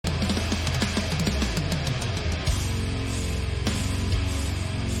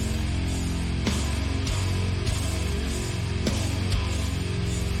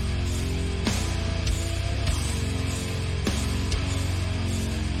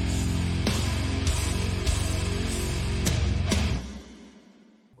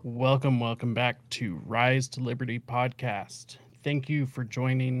Welcome back to Rise to Liberty podcast. Thank you for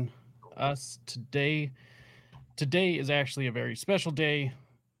joining us today. Today is actually a very special day.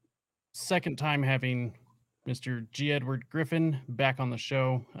 Second time having Mr. G. Edward Griffin back on the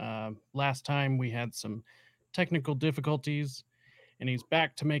show. Last time we had some technical difficulties, and he's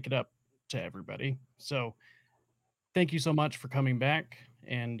back to make it up to everybody. So, thank you so much for coming back,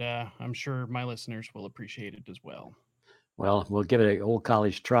 and I'm sure my listeners will appreciate it as well. Well, we'll give it an old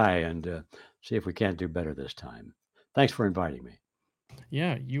college try and see if we can't do better this time. Thanks for inviting me.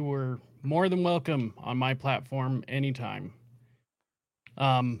 Yeah, you were more than welcome on my platform anytime.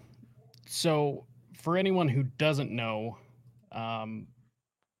 Um, so, for anyone who doesn't know, um,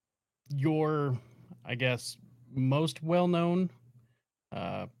 your, I guess, most well known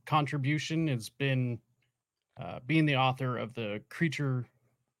contribution has been being the author of The Creature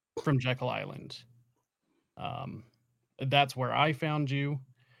from Jekyll Island. Um, that's where I found you.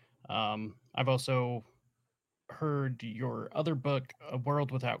 I've also heard your other book, A World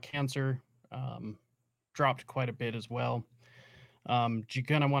Without Cancer, um, dropped quite a bit as well. Do you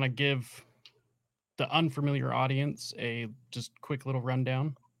kind of want to give the unfamiliar audience a just quick little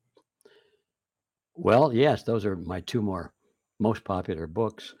rundown? Well, yes, those are my two most popular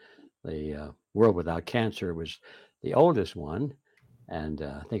books. The World Without Cancer was the oldest one, and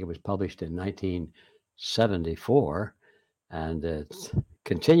I think it was published in 1974, and it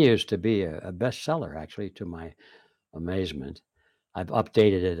continues to be a bestseller, actually, to my amazement. I've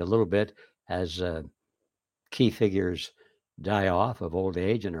updated it a little bit as key figures die off of old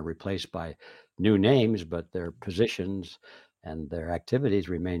age and are replaced by new names, but their positions and their activities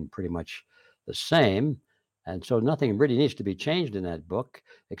remain pretty much the same. And so nothing really needs to be changed in that book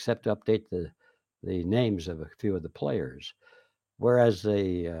except to update the names of a few of the players. Whereas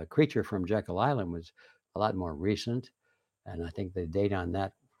the Creature from Jekyll Island was a lot more recent, and I think the date on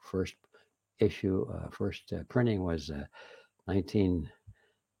that first first printing was 19.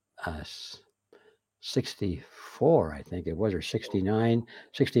 64, I think it was, or 69,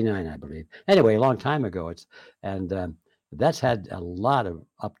 I believe. Anyway, a long time ago. And that's had a lot of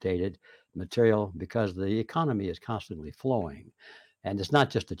updated material because the economy is constantly flowing, and it's not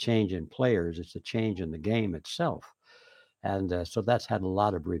just a change in players; it's a change in the game itself. And so that's had a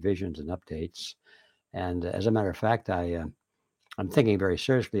lot of revisions and updates. And as a matter of fact, I'm thinking very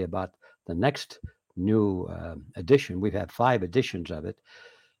seriously about the next new edition. We've had 5 editions of it.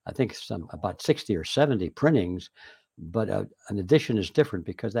 I think some about 60 or 70 printings, but an edition is different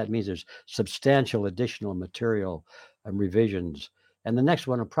because that means there's substantial additional material and revisions. And the next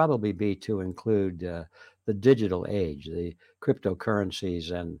one will probably be to include the digital age, the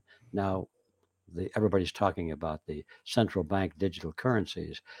cryptocurrencies, and now everybody's talking about the central bank digital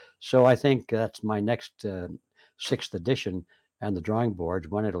currencies. So I think that's my next sixth edition, and the drawing boards.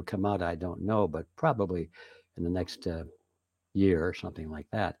 When it'll come out, I don't know, but probably in the next year or something like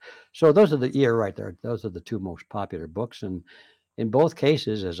that. So those are the year right there. Those are the two most popular books, and in both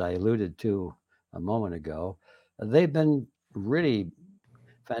cases, as I alluded to a moment ago, they've been really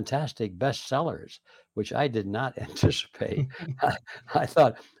fantastic bestsellers, which I did not anticipate. I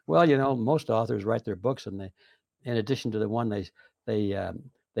thought, well, most authors write their books, and in addition to the one they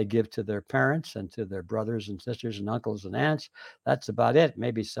they give to their parents and to their brothers and sisters and uncles and aunts, that's about it.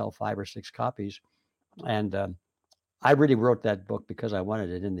 Maybe sell 5 or 6 copies, and I really wrote that book because I wanted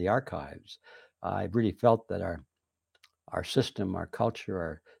it in the archives. I really felt that our system, our culture,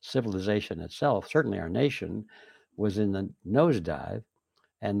 our civilization itself, certainly our nation, was in the nosedive,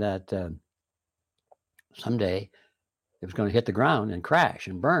 and that someday it was going to hit the ground and crash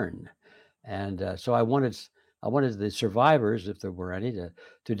and burn. And so I wanted the survivors, if there were any,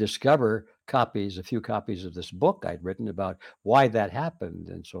 to discover a few copies of this book I'd written about why that happened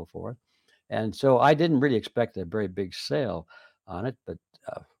and so forth. And so I didn't really expect a very big sale on it, but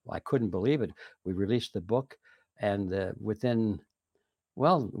I couldn't believe it. We released the book, and within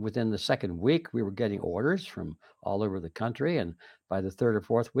the second week, we were getting orders from all over the country, and by the third or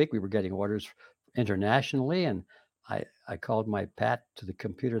fourth week, we were getting orders internationally. And I called my Pat to the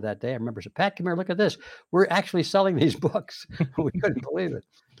computer that day. I remember I said, "Pat, come here, look at this. We're actually selling these books." We couldn't believe it.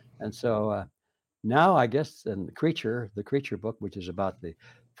 And so now I guess, and the Creature book, which is about the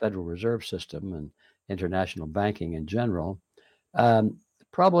Federal Reserve System and international banking in general,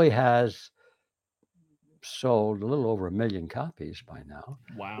 probably has sold a little over 1 million copies by now,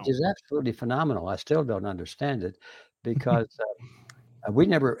 which Wow. is absolutely phenomenal. I still don't understand it because we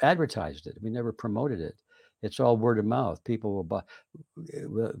never advertised it. We never promoted it. It's all word of mouth. People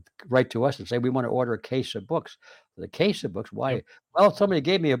will write to us and say, "We want to order a case of books." The case of books? Yep. Why? Well, somebody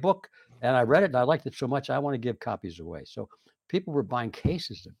gave me a book and I read it and I liked it so much I want to give copies away. So people were buying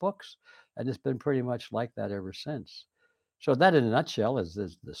cases of books, and it's been pretty much like that ever since. So that, in a nutshell, is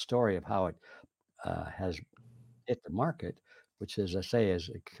the story of how it has hit the market, which, as I say, is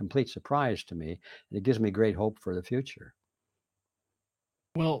a complete surprise to me, and it gives me great hope for the future.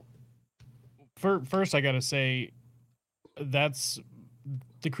 Well, first I gotta say that's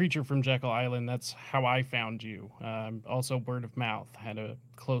the creature from Jekyll Island. That's how I found you. Also, word of mouth. Had a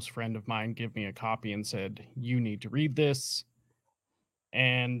close friend of mine give me a copy and said, "You need to read this."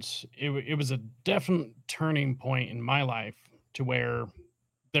 And it was a definite turning point in my life to where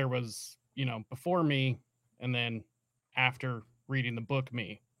there was, before me and then after reading the book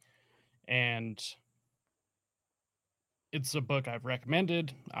me. And it's a book I've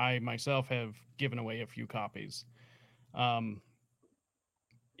recommended. I myself have given away a few copies. Um,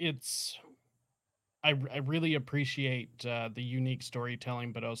 it's I really appreciate the unique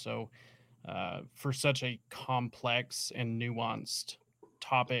storytelling, but also for such a complex and nuanced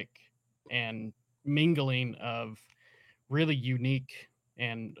topic and mingling of really unique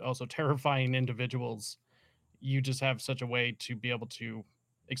and also terrifying individuals. You just have such a way to be able to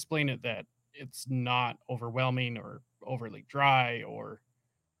explain it that it's not overwhelming or overly dry, or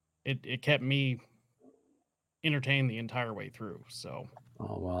it kept me entertained the entire way through. So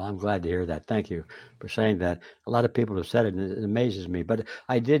Oh, well, I'm glad to hear that. Thank you for saying that. A lot of people have said it, and it amazes me. But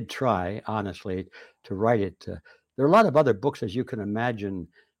I did try, honestly, to write it. There are a lot of other books, as you can imagine,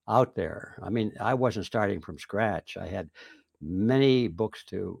 out there. I mean, I wasn't starting from scratch. I had many books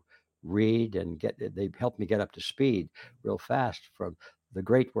to read and get. They helped me get up to speed real fast from the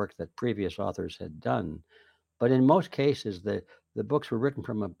great work that previous authors had done. But in most cases, the books were written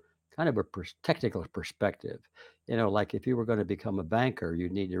from a kind of a technical perspective. Like if you were going to become a banker, you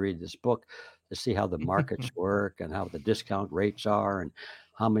need to read this book to see how the markets work and how the discount rates are and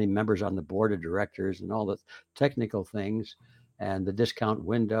how many members on the board of directors and all the technical things and the discount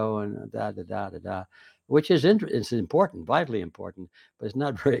window and da da da da da, which is it's important, vitally important, but it's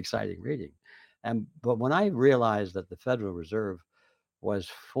not very exciting reading. But when I realized that the Federal Reserve was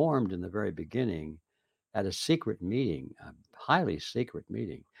formed in the very beginning at a secret meeting, a highly secret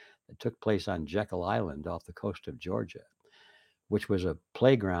meeting that took place on Jekyll Island off the coast of Georgia, which was a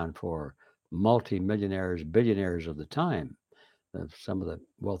playground for multimillionaires, billionaires of the time. Some of the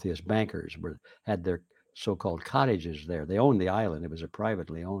wealthiest bankers had their so-called cottages there. They owned the island. It was a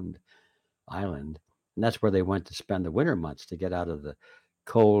privately owned island, and that's where they went to spend the winter months to get out of the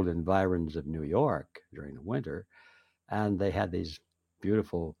cold environs of New York during the winter. And they had these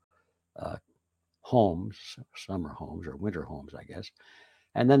beautiful uh, homes, summer homes or winter homes, I guess.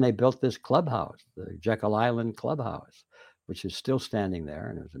 And then they built this clubhouse, the Jekyll Island Clubhouse, which is still standing there.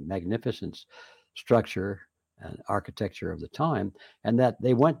 And it was a magnificent structure and architecture of the time. And that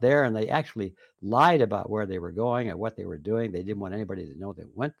they went there and they actually lied about where they were going and what they were doing. They didn't want anybody to know they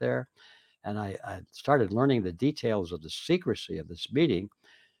went there. And I started learning the details of the secrecy of this meeting,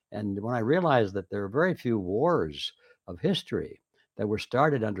 and when I realized that there are very few wars of history that were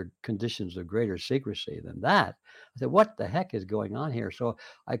started under conditions of greater secrecy than that, I said, what the heck is going on here? So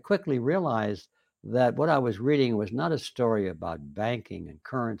I quickly realized that what I was reading was not a story about banking and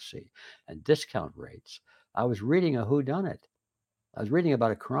currency and discount rates. I was reading a whodunit. I was reading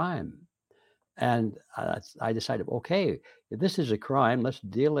about a crime. And I decided, okay, if this is a crime, let's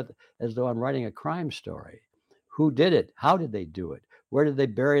deal it as though I'm writing a crime story. Who did it? How did they do it? Where did they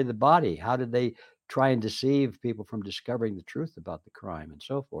bury the body? How did they try and deceive people from discovering the truth about the crime and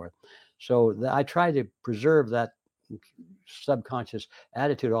so forth? So I try to preserve that subconscious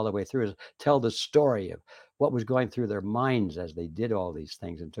attitude all the way through, is tell the story of what was going through their minds as they did all these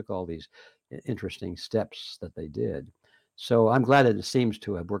things and took all these interesting steps that they did. So I'm glad that it seems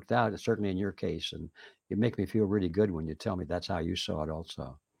to have worked out, certainly in your case, and you make me feel really good when you tell me that's how you saw it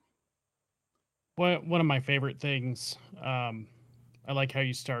also. one of my favorite things, I like how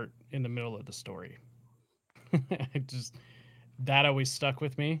you start in the middle of the story. It just that always stuck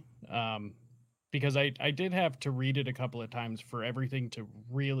with me, because I did have to read it a couple of times for everything to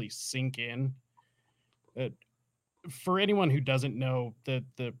really sink in. Uh, for anyone who doesn't know, the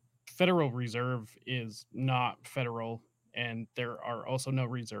Federal Reserve is not federal, and there are also no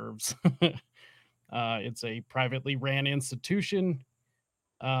reserves. It's a privately ran institution,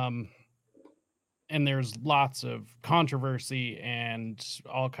 um, and there's lots of controversy and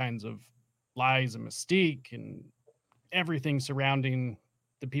all kinds of lies and mystique and everything surrounding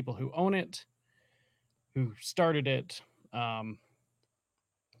the people who own it, who started it. Um,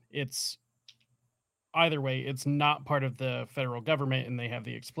 it's either way, it's not part of the federal government, and they have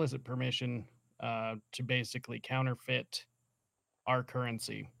the explicit permission to basically counterfeit our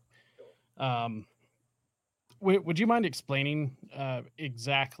currency. Um, would you mind explaining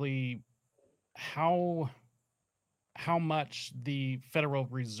exactly how how much the Federal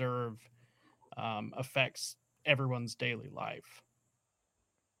Reserve affects everyone's daily life?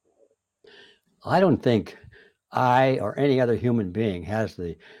 I don't think I or any other human being has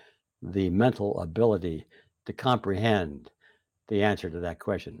the mental ability to comprehend the answer to that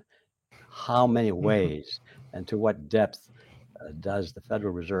question. How many ways and to what depth does the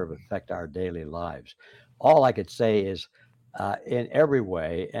Federal Reserve affect our daily lives? All I could say is in every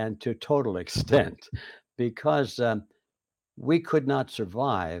way and to total extent, because we could not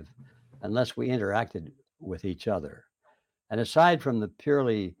survive unless we interacted with each other. And aside from the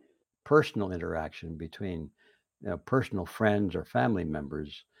purely personal interaction between personal friends or family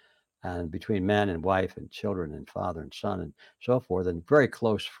members, and between man and wife and children and father and son and so forth, and very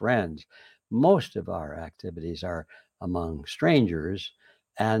close friends. Most of our activities are among strangers,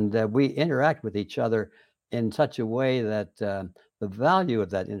 and we interact with each other in such a way that the value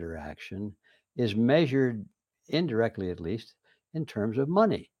of that interaction is measured indirectly, at least, in terms of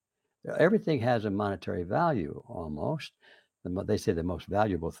money. Everything has a monetary value almost. They say the most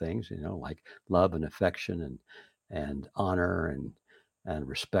valuable things, like love and affection and honor and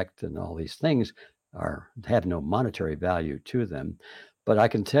respect and all these things are have no monetary value to them. But I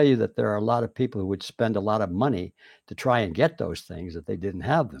can tell you that there are a lot of people who would spend a lot of money to try and get those things that they didn't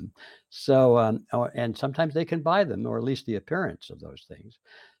have them. So, and sometimes they can buy them, or at least the appearance of those things.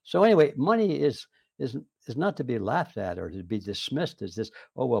 So anyway, money is not to be laughed at or to be dismissed as this.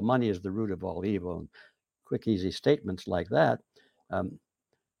 Oh well, money is the root of all evil, and quick, easy statements like that. Um,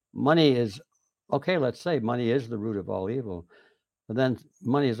 Money is okay. Let's say money is the root of all evil, but then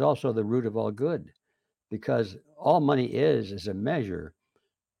money is also the root of all good, because all money is a measure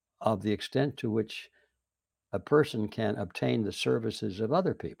of the extent to which a person can obtain the services of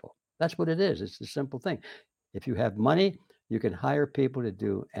other people. That's what it is. It's a simple thing. If you have money, you can hire people to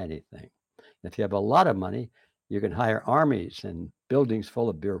do anything. If you have a lot of money, you can hire armies and buildings full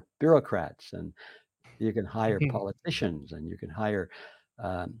of bureaucrats, and you can hire politicians, and you can hire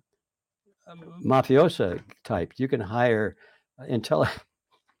um, mafiosa types. You can hire intelli-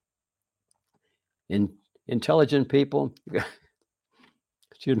 in, intelligent people.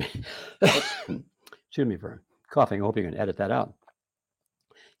 Excuse me. Excuse me for coughing. I hope you can edit that out.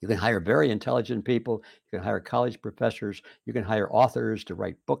 You can hire very intelligent people. You can hire college professors. You can hire authors to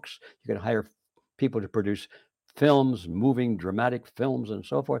write books. You can hire people to produce films, moving, dramatic films, and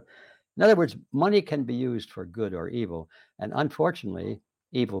so forth. In other words, money can be used for good or evil. And unfortunately,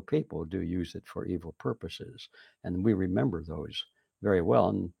 evil people do use it for evil purposes. And we remember those very well.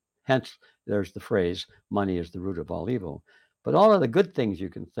 And hence, there's the phrase, money is the root of all evil. But all of the good things you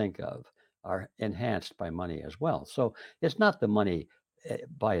can think of are enhanced by money as well. So it's not the money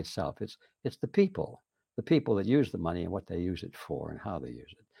by itself. It's the people that use the money and what they use it for and how they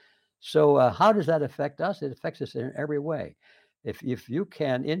use it. So how does that affect us? It affects us in every way. If you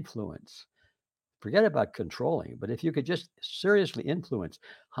can influence, forget about controlling, but if you could just seriously influence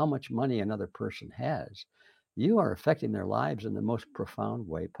how much money another person has, you are affecting their lives in the most profound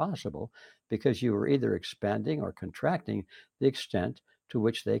way possible, because you are either expanding or contracting the extent to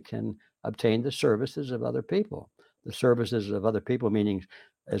which they can obtain the services of other people. The services of other people, meaning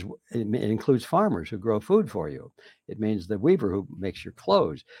it includes farmers who grow food for you. It means the weaver who makes your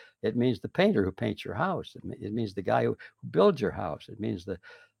clothes. It means the painter who paints your house. It means the guy who builds your house. It means the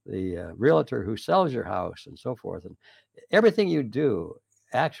realtor who sells your house and so forth. And everything you do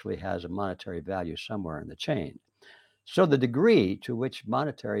actually has a monetary value somewhere in the chain. So the degree to which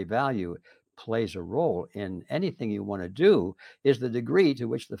monetary value plays a role in anything you want to do is the degree to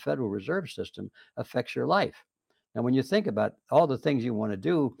which the Federal Reserve System affects your life. Now, when you think about all the things you want to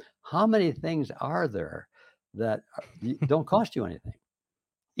do, how many things are there that don't cost you anything,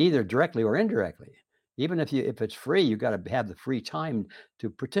 either directly or indirectly? Even if it's free, you got to have the free time to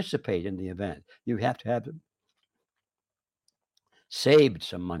participate in the event. You have to have saved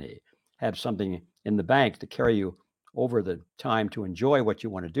some money, have something in the bank to carry you over the time to enjoy what you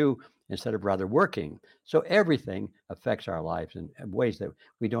want to do instead of rather working. So everything affects our lives in ways that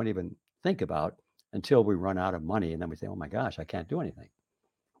we don't even think about until we run out of money. And then we say, oh my gosh, I can't do anything.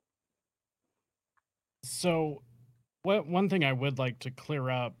 So, what one thing I would like to clear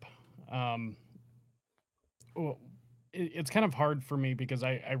up, um, well, it's kind of hard for me because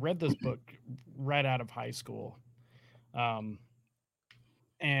I read this book right out of high school, um,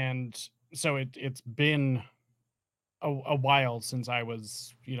 and so it's been a while since I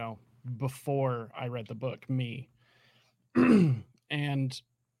was, before I read the book, me, and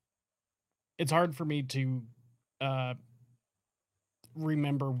it's hard for me to uh,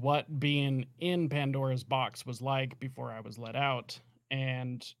 remember what being in Pandora's box was like before I was let out.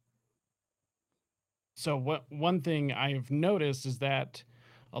 And so what one thing I've noticed is that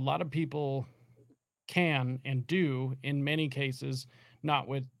a lot of people can and do in many cases, not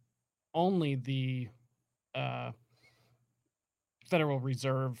with only the uh, Federal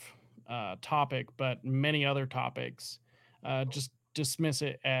Reserve topic, but many other topics, just dismiss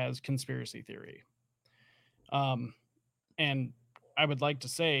it as conspiracy theory. Um, and I would like to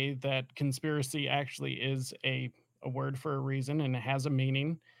say that conspiracy actually is a word for a reason and it has a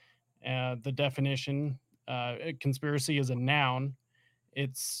meaning. The definition, conspiracy is a noun.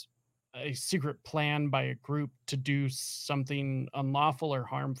 It's a secret plan by a group to do something unlawful or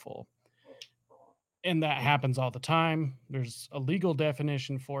harmful. And that happens all the time. There's a legal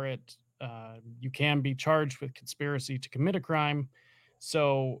definition for it. You can be charged with conspiracy to commit a crime.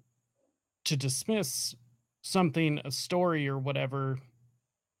 So to dismiss something, a story or whatever,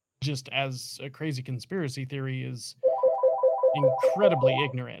 just as a crazy conspiracy theory is incredibly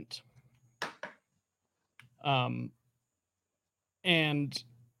ignorant. Um, and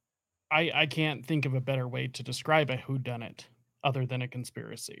I can't think of a better way to describe a whodunit other than a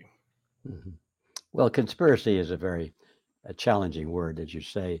conspiracy. Mhm. Well, conspiracy is a challenging word, as you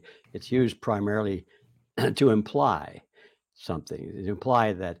say. It's used primarily to imply something, to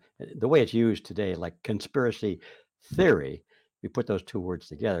imply that the way it's used today, like conspiracy theory, we put those two words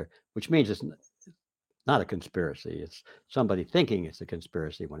together, which means it's not a conspiracy. It's somebody thinking it's a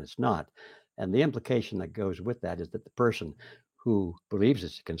conspiracy when it's not. And the implication that goes with that is that the person who believes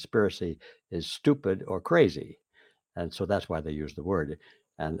it's a conspiracy is stupid or crazy. And so that's why they use the word.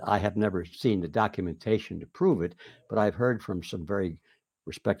 And I have never seen the documentation to prove it, but I've heard from some very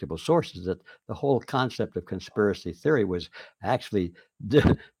respectable sources that the whole concept of conspiracy theory was actually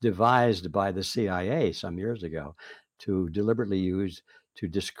devised by the CIA some years ago to deliberately use to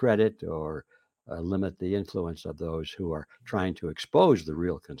discredit or limit the influence of those who are trying to expose the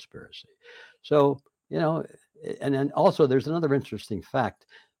real conspiracy. So, you know, and then also there's another interesting fact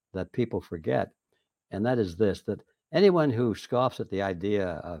that people forget, and that is this, that anyone who scoffs at the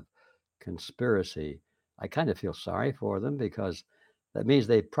idea of conspiracy, I kind of feel sorry for them because that means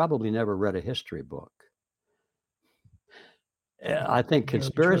they probably never read a history book. I think Very true.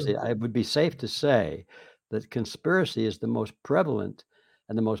 conspiracy, I would be safe to say that conspiracy is the most prevalent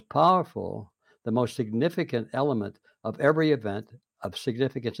and the most powerful, the most significant element of every event of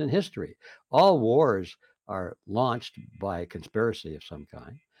significance in history. All wars are launched by conspiracy of some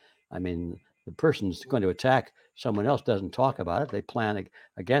kind. I mean, the person's going to attack someone else doesn't talk about it, they plan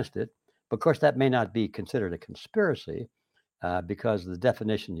against it. Of course, that may not be considered a conspiracy because the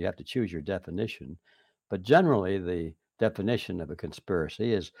definition, you have to choose your definition. But generally, the definition of a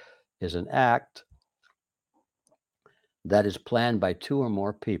conspiracy is an act that is planned by two or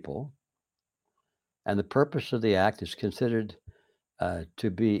more people, and the purpose of the act is considered to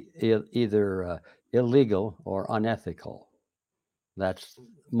be either illegal or unethical. That's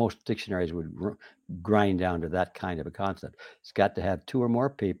most dictionaries would grind down to that kind of a concept. It's got to have two or more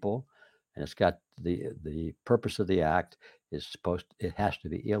people, and it's got the purpose of the act is supposed it has to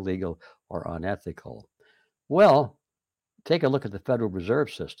be illegal or unethical. Well, take a look at the Federal Reserve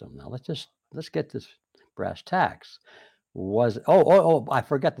System. Now let's get this brass tacks. Was I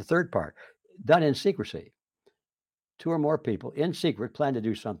forgot the third part. Done in secrecy. Two or more people in secret plan to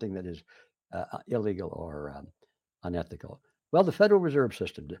do something that is illegal or unethical. Well, the Federal Reserve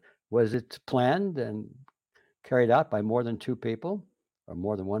System was it planned and carried out by more than two people or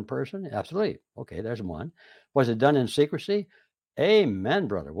more than one person? Absolutely. Okay, there's one. Was it done in secrecy? Amen,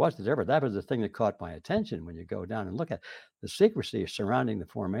 brother. Was it ever? That was the thing that caught my attention when you go down and look at the secrecy surrounding the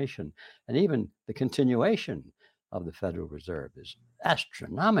formation and even the continuation of the Federal Reserve is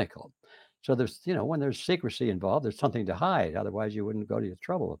astronomical. So when there's secrecy involved, there's something to hide. Otherwise, you wouldn't go to the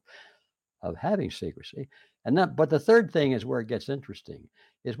trouble of having secrecy. But the third thing is where it gets interesting,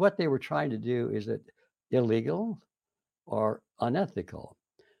 is what they were trying to do. Is it illegal or unethical?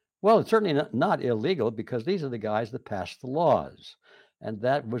 Well, it's certainly not illegal because these are the guys that passed the laws. And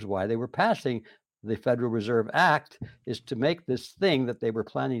that was why they were passing the Federal Reserve Act, is to make this thing that they were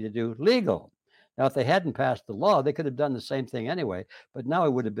planning to do legal. Now, if they hadn't passed the law, they could have done the same thing anyway, but now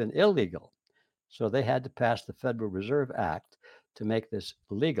it would have been illegal. So they had to pass the Federal Reserve Act to make this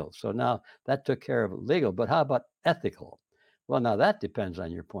legal. So now that took care of legal, but how about ethical? Well, now that depends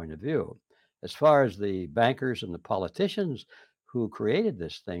on your point of view. As far as the bankers and the politicians who created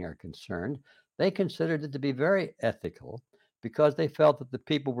this thing are concerned, they considered it to be very ethical because they felt that the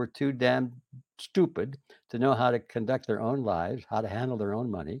people were too damn stupid to know how to conduct their own lives, how to handle their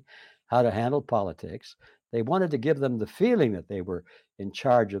own money, how to handle politics. They wanted to give them the feeling that they were in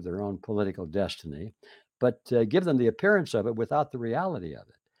charge of their own political destiny, but give them the appearance of it without the reality of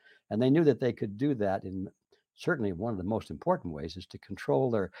it. And they knew that they could do that in certainly one of the most important ways is to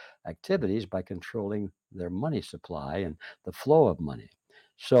control their activities by controlling their money supply and the flow of money.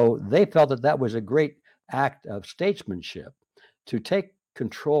 So they felt that that was a great act of statesmanship to take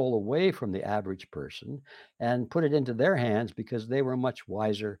control away from the average person and put it into their hands because they were much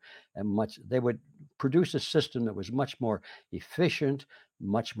wiser and much they would produce a system that was much more efficient,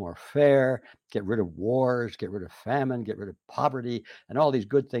 much more fair, get rid of wars, get rid of famine, get rid of poverty, and all these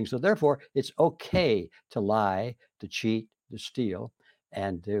good things. So therefore, it's okay to lie, to cheat, to steal,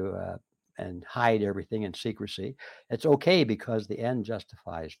 and to hide everything in secrecy. It's okay because the end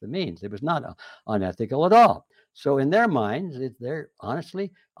justifies the means. It was not unethical at all. So in their minds, they're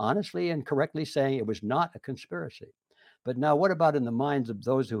honestly and correctly saying it was not a conspiracy. But now, what about in the minds of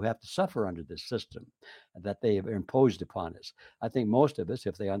those who have to suffer under this system that they have imposed upon us? I think most of us,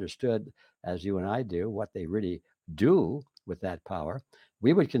 if they understood, as you and I do, what they really do with that power,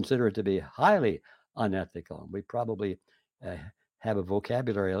 we would consider it to be highly unethical. We probably uh, have a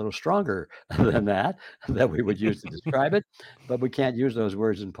vocabulary a little stronger than that we would use to describe it, but we can't use those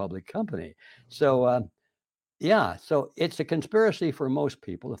words in public company. So, yeah, so it's a conspiracy for most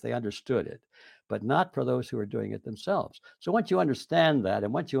people if they understood it, but not for those who are doing it themselves. So once you understand that,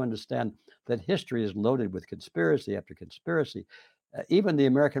 and once you understand that history is loaded with conspiracy after conspiracy, even the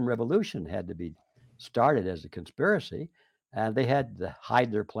American Revolution had to be started as a conspiracy, and they had to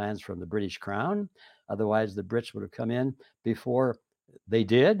hide their plans from the British Crown. Otherwise, the Brits would have come in before they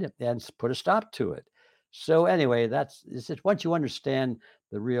did and put a stop to it. So anyway, that's it's just once you understand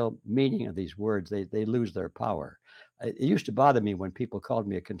the real meaning of these words, they lose their power. It used to bother me when people called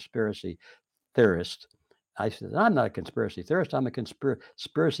me a conspiracy theorist. I said, I'm not a conspiracy theorist. I'm a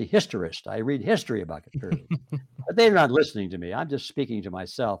conspiracy historist. I read history about conspiracy. But they're not listening to me. I'm just speaking to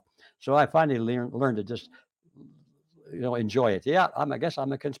myself. So I finally learned to just enjoy it. Yeah, I guess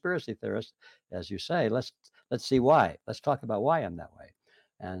I'm a conspiracy theorist, as you say. Let's see why. Let's talk about why I'm that way,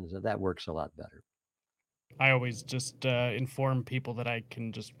 and that works a lot better. I always just inform people that I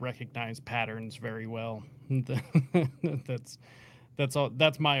can just recognize patterns very well. that's that's all.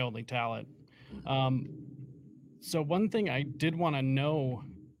 That's my only talent. Um, so one thing I did want to know,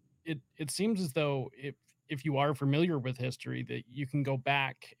 it seems as though if you are familiar with history, that you can go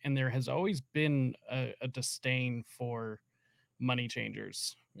back and there has always been a disdain for money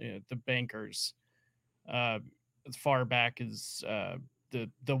changers, the bankers, uh, as far back as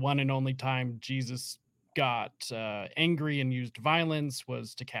the one and only time Jesus got angry and used violence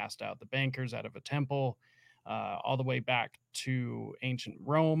was to cast out the bankers out of a temple, all the way back to ancient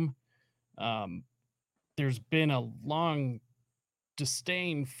Rome. Um, there's been a long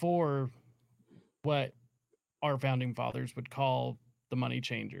disdain for what our founding fathers would call the money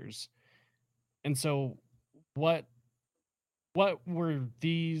changers. And so, what what were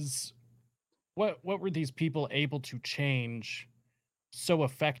these what were these people able to change so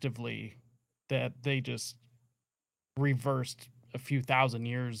effectively that they just reversed a few thousand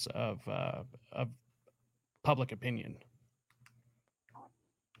years of public opinion?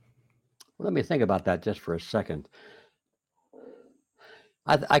 Well, let me think about that just for a second.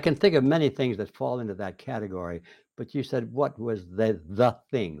 I can think of many things that fall into that category, but you said what was the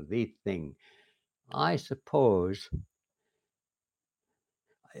thing? I suppose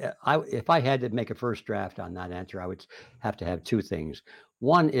if I had to make a first draft on that answer, I would have to have two things.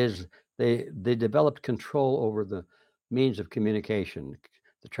 One is they developed control over the means of communication,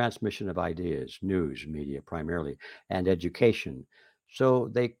 the transmission of ideas, news media primarily, and education, so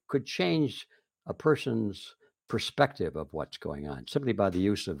they could change a person's perspective of what's going on simply by the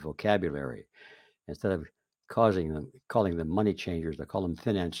use of vocabulary. Instead of calling them money changers, they call them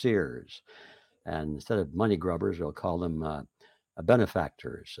financiers, and instead of money grubbers, they'll call them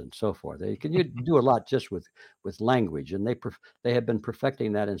benefactors and so forth. They can you do a lot just with language, and they have been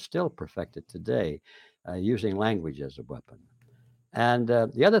perfecting that and still perfect it today, using language as a weapon. And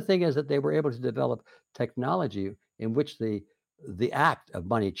the other thing is that they were able to develop technology in which the act of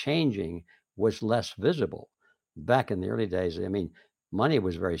money changing was less visible. Back in the early days, I mean, money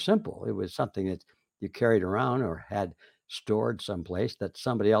was very simple. It was something that you carried around or had stored someplace that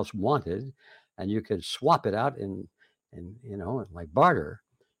somebody else wanted, and you could swap it out in like barter.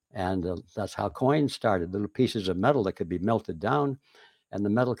 And that's how coins started. Little pieces of metal that could be melted down, and the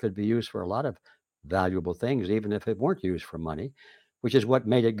metal could be used for a lot of valuable things, even if it weren't used for money, which is what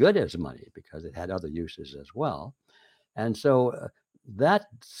made it good as money because it had other uses as well. And so that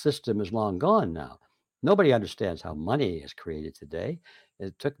system is long gone now. Nobody understands how money is created today.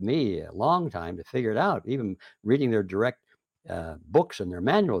 It took me a long time to figure it out, even reading their direct books and their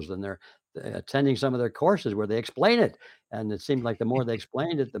manuals and their attending some of their courses where they explain it. And it seemed like the more they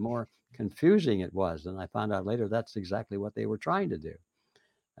explained it, the more confusing it was. And I found out later that's exactly what they were trying to do.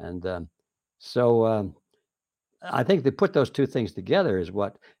 And so I think they put those two things together is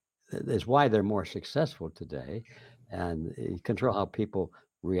why they're more successful today, and control how people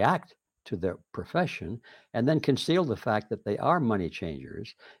react to their profession, and then conceal the fact that they are money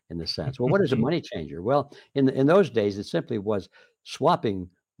changers in the sense. Well, what is a money changer? Well, in those days, it simply was swapping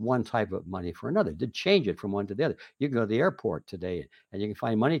one type of money for another. To change it from one to the other. You can go to the airport today, and you can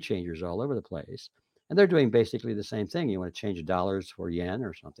find money changers all over the place, and they're doing basically the same thing. You want to change dollars for yen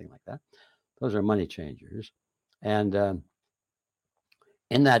or something like that. Those are money changers, and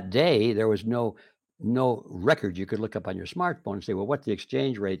in that day, there was no record you could look up on your smartphone and say, "Well, what's the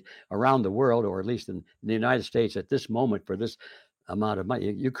exchange rate around the world, or at least in the United States at this moment for this amount of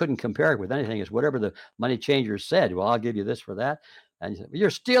money?" You couldn't compare it with anything. It's whatever the money changer said. "Well, I'll give you this for that." And you said, "Well, you're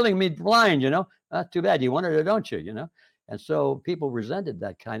stealing me blind, you know? Too bad. You want it or don't you, you know?" And so people resented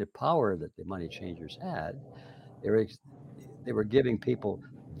that kind of power that the money changers had. They were ex they were giving people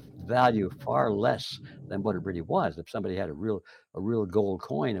value far less than what it really was. If somebody had a real gold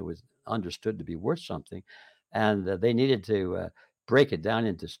coin, it was understood to be worth something, and they needed to break it down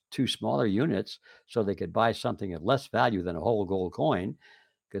into two smaller units so they could buy something of less value than a whole gold coin,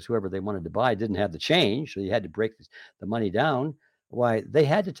 because whoever they wanted to buy didn't have the change, so you had to break the money down. Why, they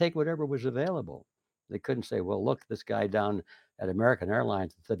had to take whatever was available. They couldn't say, "Well, look, this guy down at American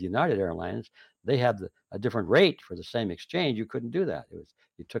Airlines instead of United Airlines, they have a different rate for the same exchange." You couldn't do that. It was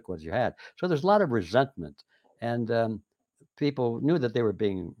you took what you had. So there's a lot of resentment, and people knew that they were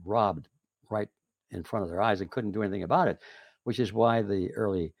being robbed right in front of their eyes and couldn't do anything about it, which is why the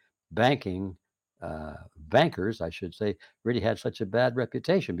early bankers, I should say, really had such a bad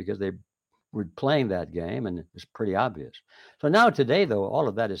reputation because they were playing that game and it was pretty obvious. So now today, though, all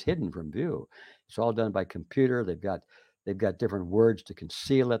of that is hidden from view. It's all done by computer. They've got different words to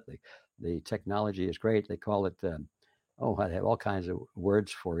conceal it. The technology is great. They call it they have all kinds of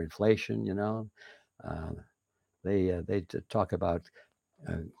words for inflation. Uh, they talk about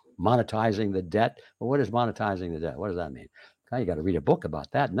uh, monetizing the debt. Well, what is monetizing the debt? What does that mean? Now you got to read a book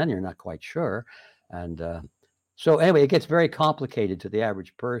about that, and then you're not quite sure. And so anyway, it gets very complicated to the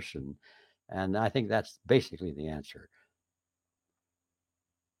average person, and I think that's basically the answer.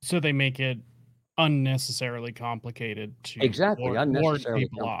 So they make it unnecessarily complicated to Exactly, ward unnecessarily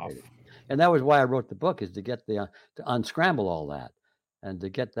people complicated. off. And that was why I wrote the book, is to get to unscramble all that, and to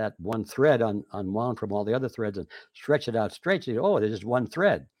get that one thread unwound from all the other threads and stretch it out straight. So oh, there's just one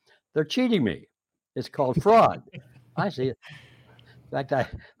thread. They're cheating me. It's called fraud. I see. In fact, I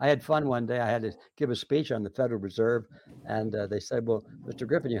had fun one day. I had to give a speech on the Federal Reserve, and they said, "Well, Mr.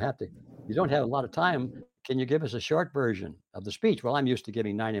 Griffin, you don't have a lot of time. Can you give us a short version of the speech?" Well, I'm used to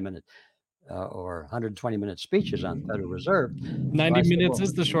giving 90-minute or 120-minute speeches on Federal Reserve. So 90 I said, minutes "Well,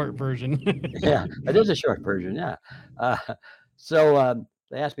 is the short version. yeah, it is a short version, yeah." Uh, so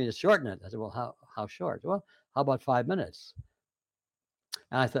they asked me to shorten it. I said, "Well, how short?" "Well, how about 5 minutes?"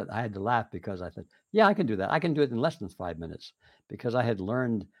 And I thought I had to laugh because I thought, "Yeah, I can do that. I can do it in less than 5 minutes," because I had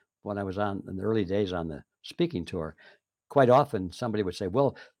learned when I was on in the early days on the speaking tour. Quite often, somebody would say,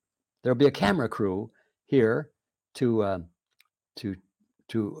 "Well, there'll be a camera crew here to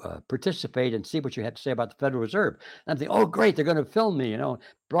to participate and see what you have to say about the Federal Reserve." And I'm thinking, "Oh, great, they're going to film me,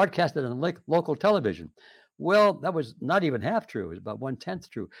 broadcast it on local television." Well, that was not even half true. It was about 1/10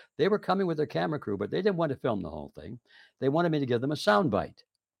 true. They were coming with their camera crew, but they didn't want to film the whole thing. They wanted me to give them a sound bite.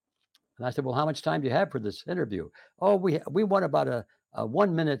 And I said, "Well, how much time do you have for this interview?" "Oh, we want about a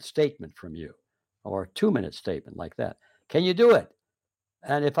 1 minute statement from you, or a 2 minute statement like that. Can you do it?"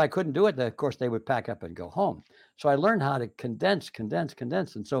 And if I couldn't do it, then of course they would pack up and go home. So I learned how to condense, condense,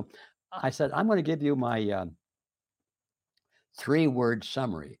 condense. And so I said, "I'm going to give you my 3-word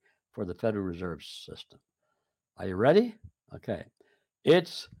summary for the Federal Reserve System. Are you ready?" Okay.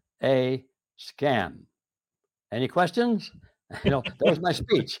 "It's a scam. Any questions?" That was my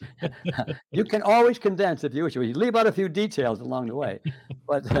speech. You can always condense if you wish. You leave out a few details along the way.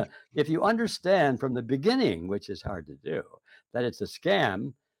 But if you understand from the beginning, which is hard to do, that it's a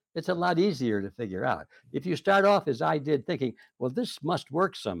scam, it's a lot easier to figure out. If you start off as I did thinking, "Well, this must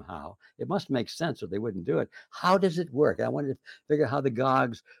work somehow. It must make sense or they wouldn't do it. How does it work?" I wanted to figure out how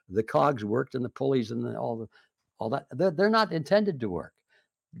the cogs worked and the pulleys and all that. They're not intended to work.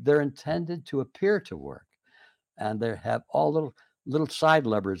 They're intended to appear to work, and they have all little side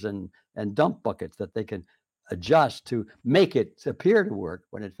levers and dump buckets that they can adjust to make it appear to work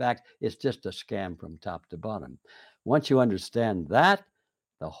when in fact it's just a scam from top to bottom. Once you understand that,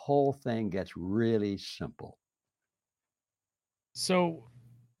 the whole thing gets really simple. So,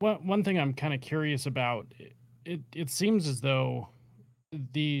 one thing I'm kind of curious about, it seems as though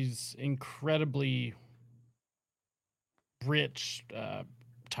these incredibly rich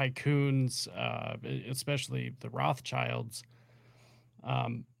tycoons, especially the Rothschilds,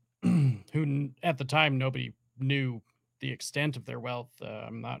 um, at the time nobody knew the extent of their wealth.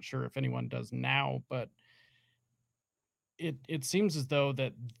 I'm not sure if anyone does now, but it seems as though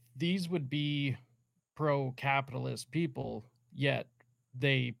that these would be pro-capitalist people, yet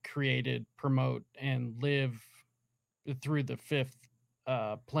they created, promote, and live through the fifth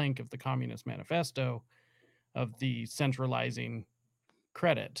plank of the Communist Manifesto of the centralizing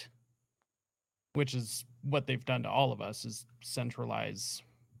credit, which is what they've done to all of us, is centralize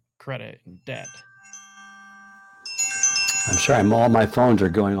credit and debt. I'm sorry, all my phones are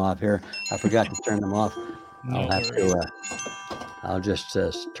going off here. I forgot to turn them off. I'll No have to. worries. I'll just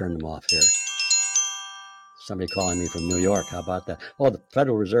turn them off here. Somebody calling me from New York. How about that? Oh, the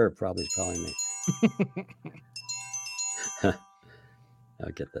Federal Reserve probably is calling me.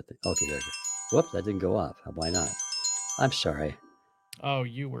 I'll get that thing. Okay, there. Whoops, that didn't go off. Why not? I'm sorry. Oh,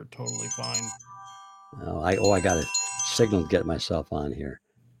 you were totally fine. I got a signal to get myself on here.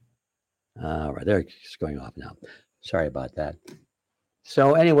 All right, there it's going off now. Sorry about that.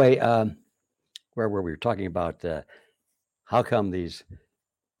 So anyway, where were we? We were talking about how come these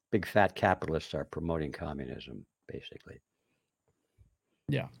big fat capitalists are promoting communism, basically.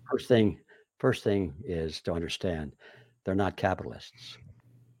 Yeah. First thing, first thing is to understand they're not capitalists.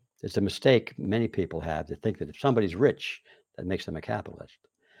 It's a mistake many people have to think that if somebody's rich, that makes them a capitalist.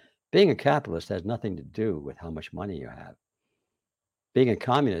 Being a capitalist has nothing to do with how much money you have. Being a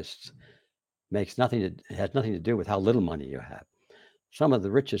communist has nothing to do with how little money you have. Some of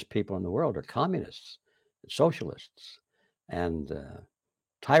the richest people in the world are communists, socialists, and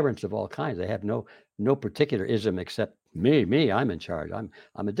tyrants of all kinds. They have no particular ism except me. I'm in charge.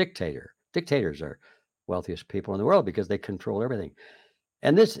 I'm a dictator. Dictators are wealthiest people in the world because they control everything.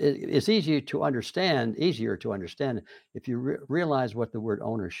 And this is easier to understand if you realize what the word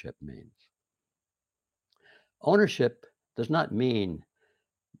ownership means. Ownership does not mean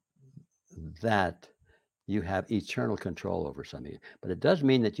that you have eternal control over something, but it does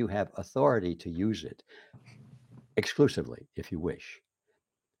mean that you have authority to use it exclusively if you wish.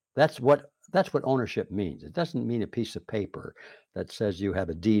 That's what ownership means. It doesn't mean a piece of paper that says you have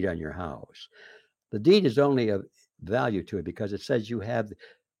a deed on your house. The deed is only of value to it because it says you have,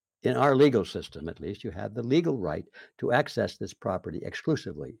 in our legal system at least, you have the legal right to access this property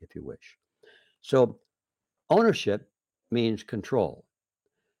exclusively if you wish. So ownership means control.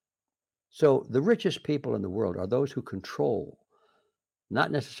 So the richest people in the world are those who control,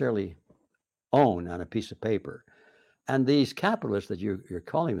 not necessarily own on a piece of paper. And these capitalists that you're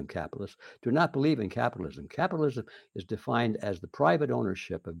calling them capitalists do not believe in capitalism. Capitalism is defined as the private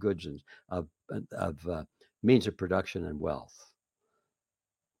ownership of goods and of means of production and wealth.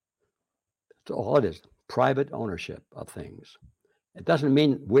 That's all it is, private ownership of things. It doesn't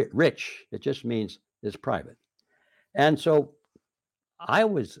mean rich. It just means it's private. And so I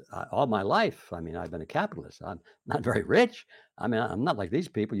was all my life. I mean, I've been a capitalist. I'm not very rich. I mean, I'm not like these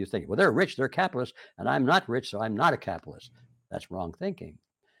people. You think, well, they're rich, they're capitalists, and I'm not rich, so I'm not a capitalist. That's wrong thinking.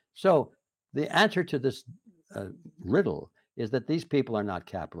 So the answer to this uh, riddle is that these people are not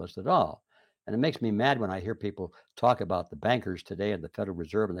capitalists at all. And it makes me mad when I hear people talk about the bankers today at the Federal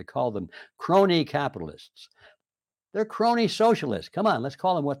Reserve and they call them crony capitalists. They're crony socialists. Come on, let's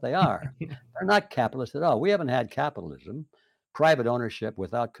call them what they are. They're not capitalists at all. We haven't had capitalism, private ownership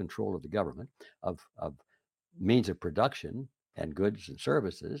without control of the government of means of production and goods and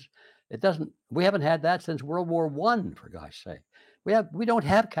services. We haven't had that since World War One, for gosh sake. We don't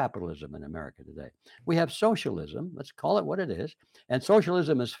have capitalism in America today. We have socialism, let's call it what it is, and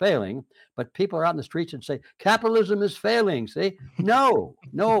socialism is failing, but people are out in the streets and say, capitalism is failing. See? No,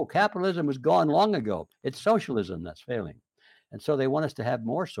 capitalism was gone long ago. It's socialism that's failing. And so they want us to have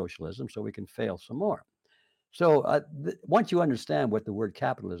more socialism so we can fail some more. So once you understand what the word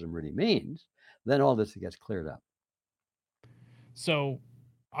capitalism really means, then all this gets cleared up. So,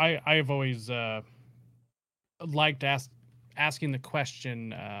 I've always liked asking the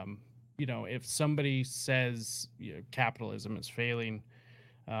question. If somebody says capitalism is failing,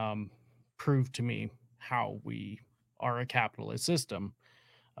 um, prove to me how we are a capitalist system.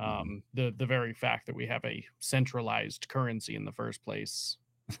 Mhm. The very fact that we have a centralized currency in the first place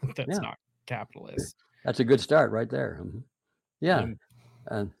that's Yeah, not capitalist. that's a good start right there. Mhm. Yeah,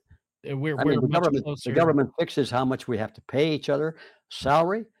 Um, and we're I mean, we're much the closer. government fixes how much we have to pay each other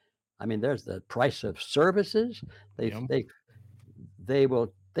salary. I mean, there's the price of services. They You know, they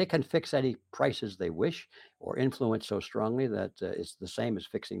they can fix any prices they wish or influence so strongly that it's the same as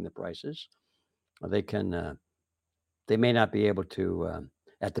fixing the prices. They can they may not be able to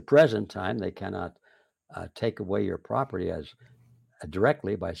at the present time they cannot take away your property as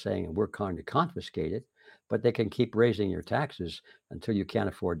directly by saying we're going to confiscate it, but they can keep raising your taxes until you can't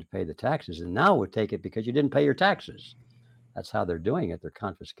afford to pay the taxes. And now we'll take it because you didn't pay your taxes. That's how they're doing it. They're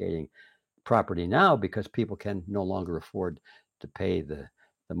confiscating property now because people can no longer afford to pay the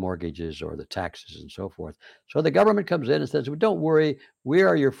mortgages or the taxes and so forth. So the government comes in and says, well, "Don't worry, we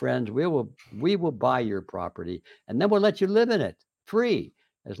are your friends. We will buy your property, and then we'll let you live in it free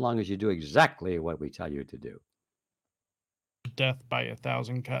as long as you do exactly what we tell you to do." Death by a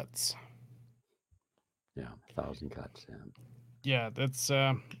thousand cuts. Yeah, 1,000 cuts. Yeah. Yeah, that's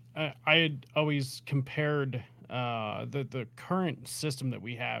I had always compared the current system that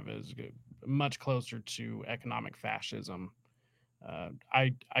we have is much closer to economic fascism.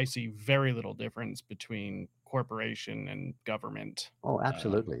 I see very little difference between corporation and government. Oh, Uh,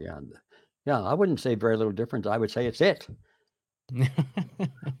 absolutely. Yeah. Yeah. I wouldn't say very little difference. I would say it's it.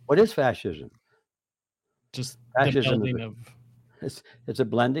 What is fascism? just the Fascism is melding of it's a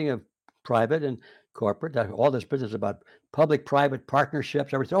blending of private and corporate. All this business about public-private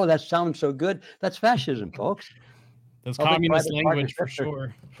partnerships, everything. Oh, that sounds so good. That's fascism, folks. that's communist Public-private language for partnerships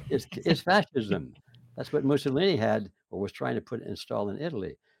are sure. is fascism. That's what Mussolini had or was trying to put install in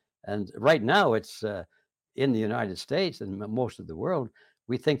Italy. And right now, it's in the United States and most of the world.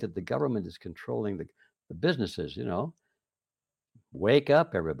 We think that the government is controlling the businesses. Wake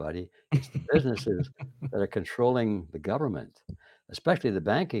up, everybody. It's the businesses that are controlling the government, especially the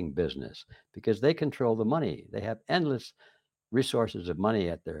banking business, because they control the money. They have endless resources of money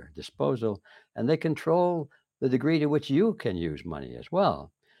at their disposal, and they control the degree to which you can use money as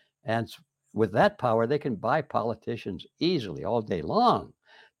well. And with that power, they can buy politicians easily all day long,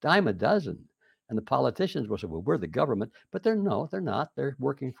 dime a dozen. And the politicians will say, well, we're the government, but they're not. They're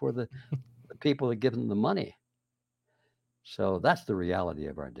working for the people that give them the money. So that's the reality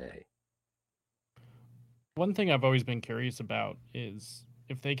of our day. One thing I've always been curious about is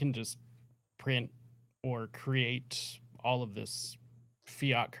if they can just print or create all of this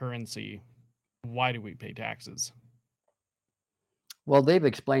fiat currency, why do we pay taxes? Well, they've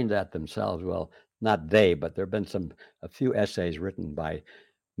explained that themselves. Well, not they, but there have been a few essays written by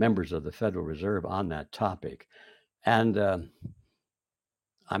members of the Federal Reserve on that topic. And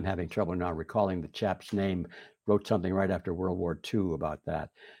I'm having trouble now recalling the chap's name, wrote something right after World War II about that.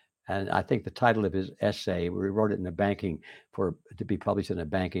 And I think the title of his essay, we wrote it in a banking for to be published in a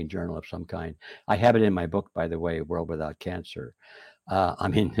banking journal of some kind. I have it in my book, by the way, World Without Cancer. I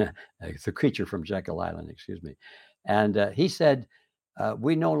mean, the creature from Jekyll Island, excuse me. And he said,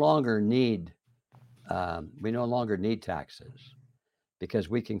 we no longer need taxes because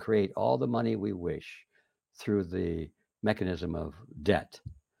we can create all the money we wish through the mechanism of debt.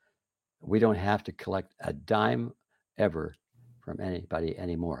 We don't have to collect a dime ever from anybody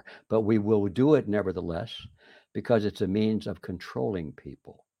anymore, but we will do it nevertheless because it's a means of controlling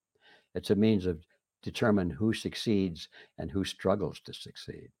people. It's a means of determine who succeeds and who struggles to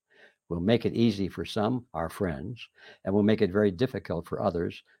succeed. We'll make it easy for some, our friends, and we'll make it very difficult for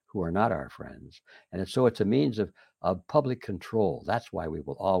others who are not our friends. And it's a means of public control. That's why we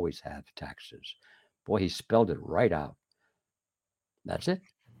will always have taxes. Boy, he spelled it right out. That's it.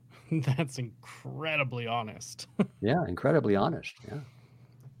 That's incredibly honest. Yeah, incredibly honest. Yeah.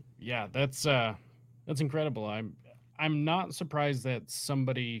 Yeah, that's incredible. I'm not surprised that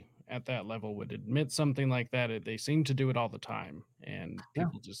somebody at that level would admit something like that. They seem to do it all the time, and Yeah.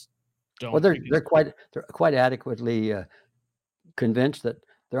 people just Well, don't they're because they're quite they're quite adequately convinced that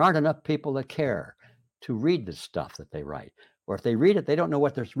there aren't enough people that care to read the stuff that they write. Or if they read it, they don't know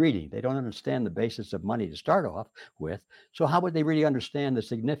what they're reading. They don't understand the basis of money to start off with. So how would they really understand the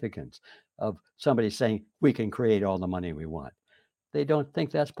significance of somebody saying we can create all the money we want? They don't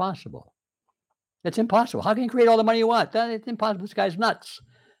think that's possible. It's impossible. How can you create all the money you want? It's impossible. This guy's nuts.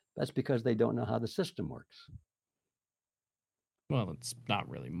 That's because they don't know how the system works. well, it's not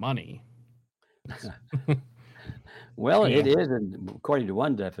really money. It's Well, yeah. it is, and according to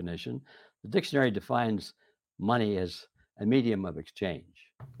one definition, the dictionary defines money as a medium of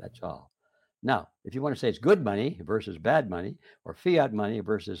exchange. That's all. Now, if you want to say it's good money versus bad money, or fiat money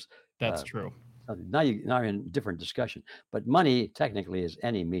versus That's uh, true. something, now you're in different discussion. But money technically is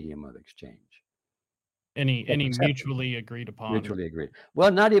any medium of exchange that's Any accepted, mutually agreed upon. mutually agreed.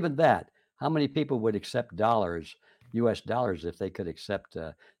 Well, not even that. How many people would accept dollars, U.S. dollars, if they could accept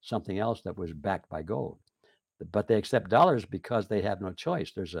something else that was backed by gold? But they accept dollars because they have no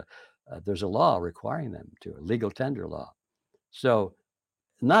choice. There's a law requiring them to, a legal tender law. So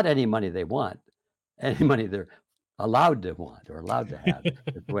not any money they want, any money they're allowed to want or allowed to have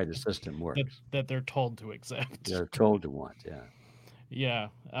is the way the system that works. they're told to accept. They're told to want, yeah. Yeah,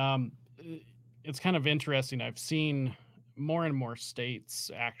 it's kind of interesting. I've seen more and more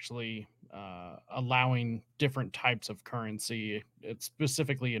states actually allowing different types of currency. It's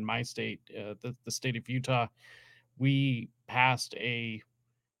specifically in my state, the state of Utah. We passed a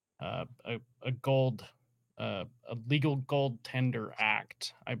gold a legal gold tender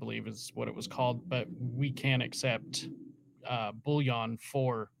act, I believe is what it was called, but we can accept bullion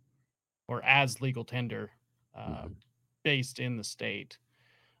for or as legal tender uh, Mhm. based in the state.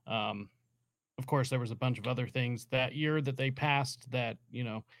 Um, of course, there was a bunch of other things that year that they passed that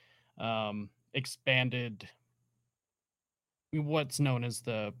expanded what's known as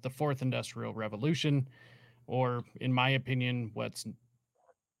the fourth industrial revolution, or in my opinion, what's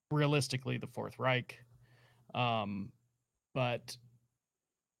realistically the Fourth Reich. Um, but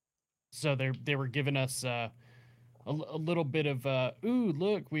so they were giving us a little bit of ooh,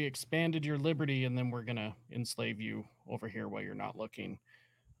 look, we expanded your liberty, and then we're gonna enslave you over here while you're not looking.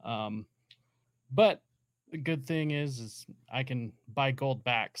 Um, but the good thing is I can buy gold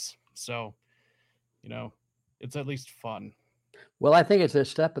backs, so you know it's at least fun. Well, I think it's a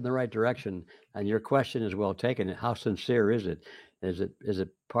step in the right direction, and your question is well taken. How sincere is it? Is it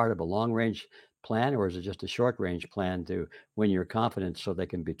part of a long range plan, or is it just a short range plan to win your confidence so they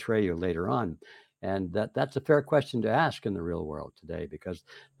can betray you later on? And that's a fair question to ask in the real world today because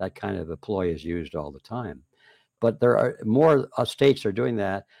that kind of a ploy is used all the time. But there are more states are doing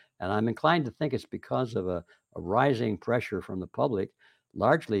that, and I'm inclined to think it's because of a rising pressure from the public,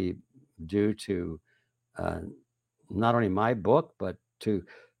 largely due to uh, not only my book, but to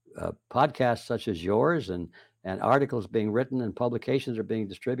podcasts such as yours and articles being written and publications are being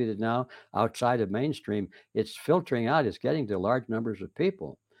distributed now outside of mainstream. It's filtering out. It's getting to large numbers of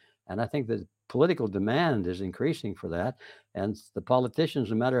people, and I think the political demand is increasing for that. And the politicians,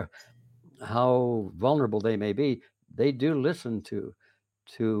 no matter how vulnerable they may be, they do listen to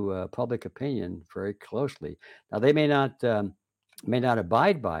public opinion very closely. Now, they may not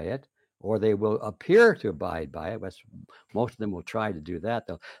abide by it, or they will appear to abide by it. Most of them will try to do that.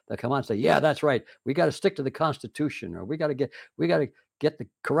 They'll come on and say, "Yeah, that's right. We got to stick to the Constitution, or we got to get the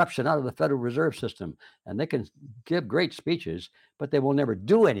corruption out of the Federal Reserve System." And they can give great speeches, but they will never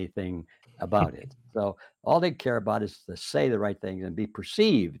do anything about it. So all they care about is to say the right things and be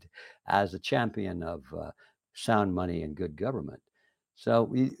perceived as a champion of sound money and good government.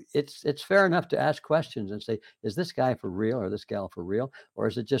 So it's fair enough to ask questions and say, is this guy for real or this gal for real, or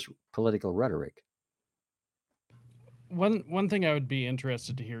is it just political rhetoric? One thing I would be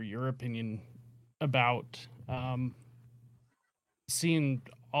interested to hear your opinion about, seeing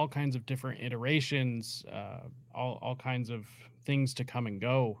all kinds of different iterations, all kinds of things to come and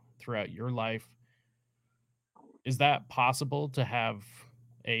go throughout your life. Is that possible to have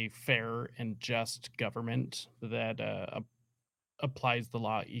a fair and just government that applies the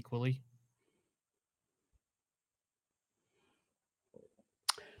law equally?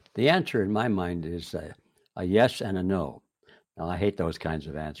 The answer in my mind is a yes and a no. Now, I hate those kinds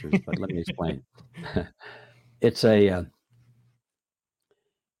of answers, but let me explain. it's a uh,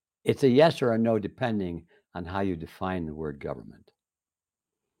 it's a yes or a no depending on how you define the word government.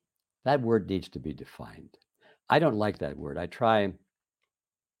 That word needs to be defined. I don't like that word. I try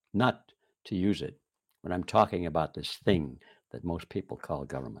not to use it when I'm talking about this thing that most people call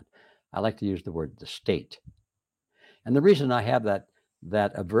government. I like to use the word the state. And the reason I have that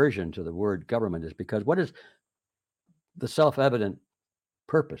aversion to the word government is because what is the self-evident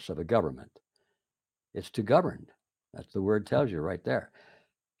purpose of a government? It's to govern. That's the word tells you right there.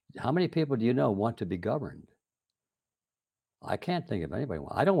 How many people do you know want to be governed? I can't think of anybody.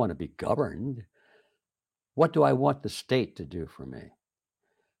 I don't want to be governed. What do I want the state to do for me?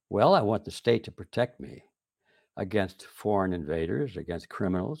 Well, I want the state to protect me against foreign invaders, against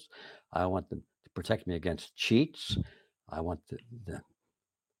criminals. I want them to protect me against cheats. I want the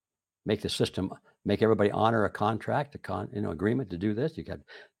make the system make everybody honor a contract, agreement to do this.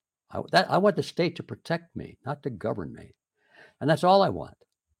 I want the state to protect me, not to govern me, and that's all I want.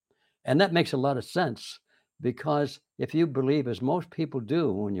 And that makes a lot of sense because if you believe, as most people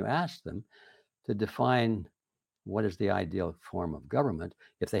do, when you ask them to define what is the ideal form of government,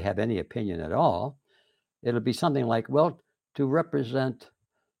 if they have any opinion at all, it'll be something like, well, to represent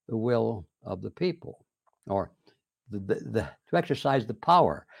the will of the people, or to exercise the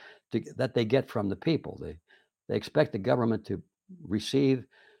power that they get from the people. They expect the government to receive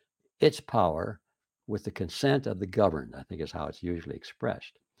its power with the consent of the governed, I think is how it's usually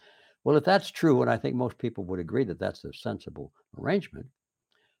expressed. Well, if that's true, and I think most people would agree that that's a sensible arrangement,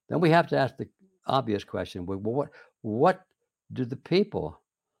 then we have to ask the obvious question: what do the people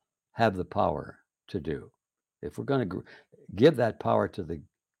have the power to do? If we're going to give that power to the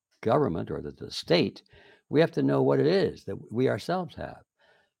government or the state, we have to know what it is that we ourselves have.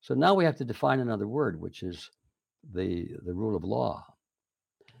 So now we have to define another word, which is the rule of law.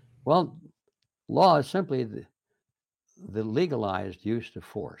 Well, law is simply the legalized use of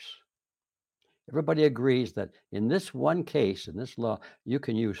force. Everybody agrees that in this one case, in this law, you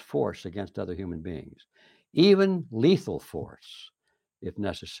can use force against other human beings, even lethal force if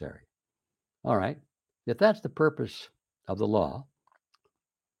necessary. All right. If that's the purpose of the law,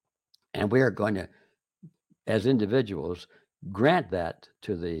 and we are going to, as individuals, grant that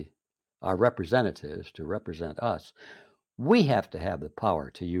to our representatives to represent us, we have to have the power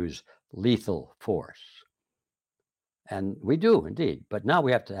to use lethal force. And we do indeed. But now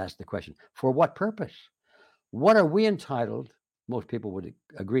we have to ask the question, for what purpose? What are we entitled? Most people would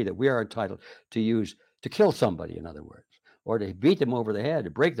agree that we are entitled to use to kill somebody, in other words, or to beat them over the head, to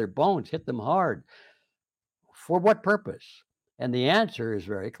break their bones, hit them hard. For what purpose? And the answer is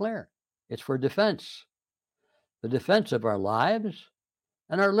very clear. It's for defense, the defense of our lives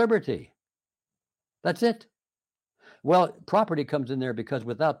and our liberty. That's it. Well, property comes in there because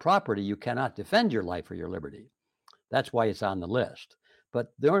without property, you cannot defend your life or your liberty. That's why it's on the list.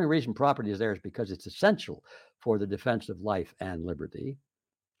 But the only reason property is there is because it's essential for the defense of life and liberty.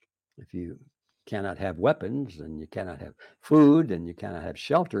 If you cannot have weapons and you cannot have food and you cannot have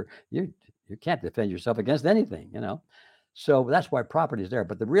shelter, you can't defend yourself against anything. So that's why property is there.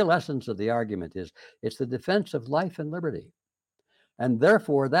 But the real essence of the argument is it's the defense of life and liberty. And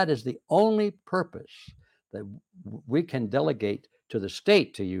therefore, that is the only purpose that we can delegate to the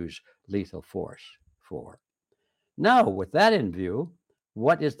state to use lethal force for. Now, with that in view,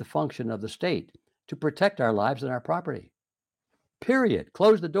 what is the function of the state? To protect our lives and our property. Period.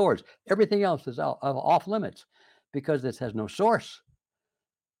 Close the doors. Everything else is off limits because this has no source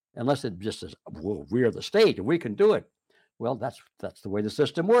unless it just says, well, we are the state and we can do it. Well, that's the way the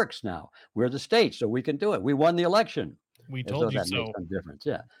system works now. We're the state, so we can do it. We won the election, We as though told you that makes so. some difference.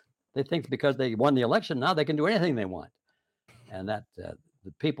 Yeah. They think because they won the election, now they can do anything they want. And that the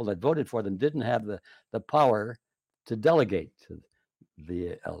people that voted for them didn't have the power to delegate to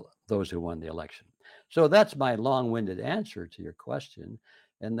those who won the election. So that's my long-winded answer to your question,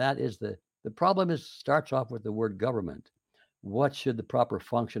 and that is the problem is starts off with the word government. What should the proper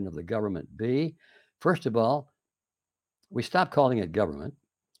function of the government be? First of all, we stop calling it government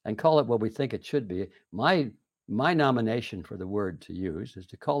and call it what we think it should be. My nomination for the word to use is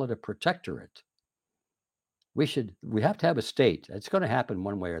to call it a protectorate. We have to have a state. It's going to happen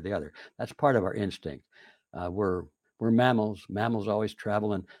one way or the other. That's part of our instinct. We're mammals. Mammals always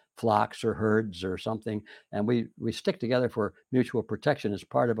travel in flocks or herds or something, and we stick together for mutual protection as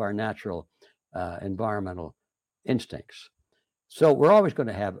part of our natural environmental instincts. So we're always going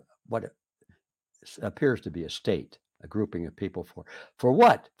to have what appears to be a state, a grouping of people for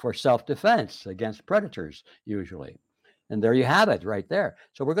what? For self-defense against predators, usually. And there you have it right there.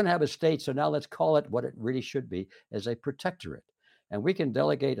 So we're going to have a state. So now let's call it what it really should be as a protectorate. And we can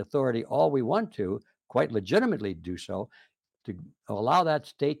delegate authority all we want to, quite legitimately do so, to allow that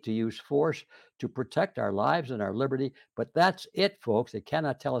state to use force to protect our lives and our liberty. But that's it, folks. It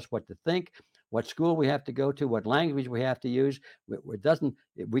cannot tell us what to think, what school we have to go to, what language we have to use. It doesn't.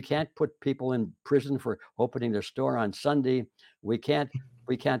 We can't put people in prison for opening their store on Sunday. We can't.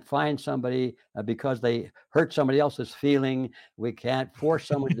 We can't find somebody because they hurt somebody else's feeling. We can't force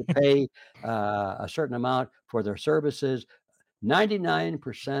someone to pay a certain amount for their services.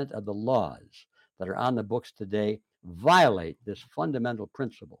 99% of the laws that are on the books today violate this fundamental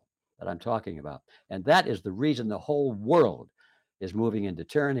principle that I'm talking about. And that is the reason the whole world is moving into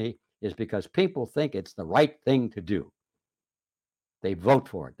tyranny, is because people think it's the right thing to do. They vote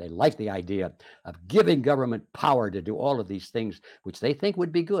for it. They like the idea of giving government power to do all of these things, which they think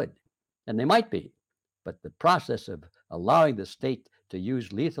would be good. And they might be. But the process of allowing the state to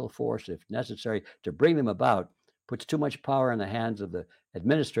use lethal force, if necessary, to bring them about puts too much power in the hands of the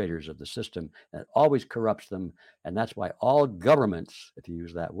administrators of the system. And it always corrupts them. And that's why all governments, if you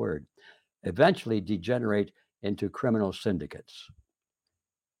use that word, eventually degenerate into criminal syndicates.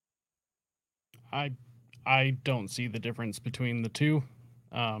 I I don't see the difference between the two.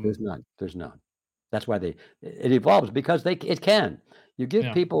 There's Um, none. There's none. That's why it evolves because it can. You give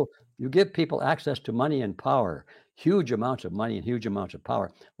yeah, people you give people access to money and power, huge amounts of money and huge amounts of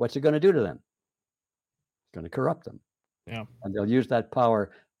power. What's it going to do to them? It's going to corrupt them, yeah. and they'll use that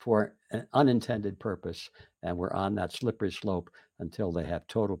power for an unintended purpose. And we're on that slippery slope until they have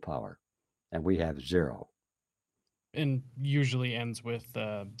total power, and we have zero. And usually ends with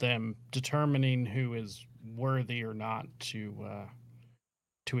them determining who is worthy or not to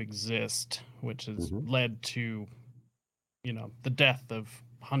exist, which has Hmm. led to the death of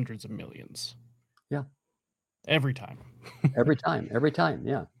hundreds of millions Yeah, every time. every time.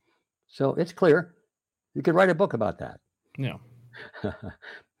 Yeah. So it's clear. You could write a book about that. Yeah.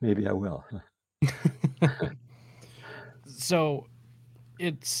 Maybe I will. So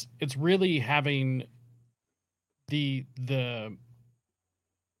it's really having the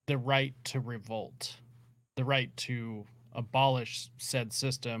the right to revolt, the right to abolish said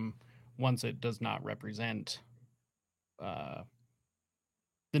system once it does not represent uh,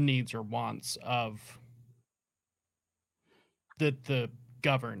 the needs or wants of the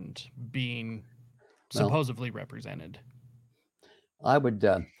governed being Well, supposedly represented. I would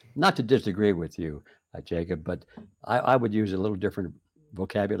not to disagree with you, Jacob, but I would use a little different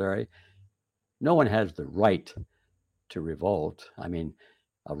vocabulary. No one has the right to revolt. I mean,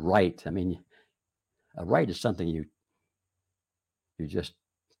 a right. I mean, a right is something you just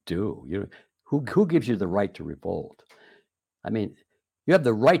do. Who gives you the right to revolt? I mean, you have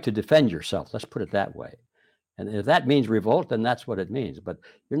the right to defend yourself. Let's put it that way. And if that means revolt, then that's what it means. But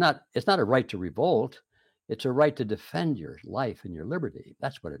you're not. It's not a right to revolt. It's a right to defend your life and your liberty.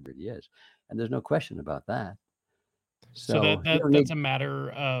 That's what it really is. And there's no question about that. So So you don't that's need. a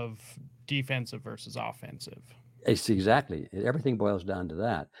matter of defensive versus offensive. It's exactly. Everything boils down to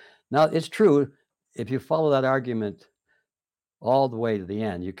that. Now it's true. If you follow that argument all the way to the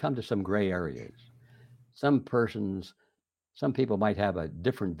end, you come to some gray areas. Some persons, some people might have a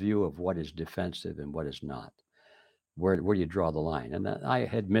different view of what is defensive and what is not. Where do you draw the line? And I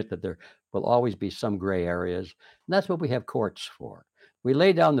admit that there will always be some gray areas, and that's what we have courts for. We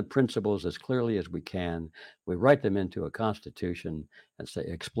lay down the principles as clearly as we can. We write them into a constitution and say,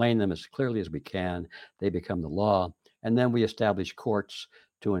 explain them as clearly as we can. They become the law, and then we establish courts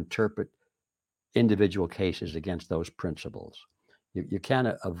to interpret individual cases against those principles. You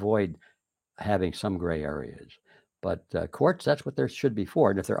can't avoid having some gray areas, but courts, that's what there should be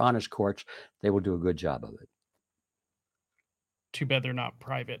for. And if they're honest courts, they will do a good job of it. Too bad they're not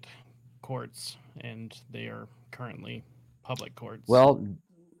private courts and they are currently public courts. Well,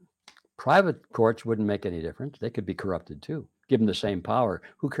 private courts wouldn't make any difference. They could be corrupted too. Give them the same power.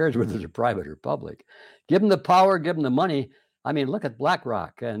 Who cares whether they're private or public? Give them the power, give them the money. I mean, look at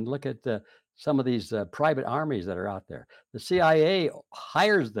BlackRock and look at some of these private armies that are out there. The CIA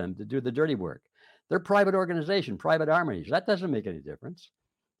hires them to do the dirty work. They're private organization, private armies. That doesn't make any difference.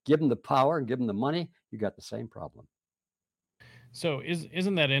 Give them the power and give them the money. You got the same problem. So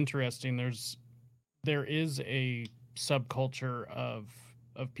isn't that interesting? There is a subculture of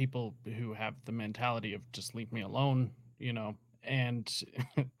people who have the mentality of just leave me alone, and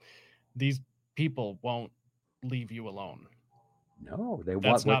these people won't leave you alone. No, they want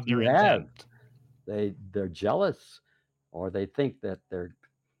That's what not you their have. intent. They're jealous, or they think that they're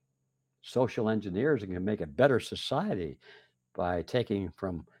social engineers and can make a better society by taking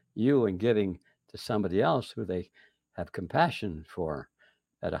from you and giving to somebody else who they have compassion for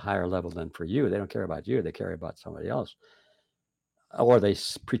at a higher level than for you. They don't care about you, they care about somebody else, or they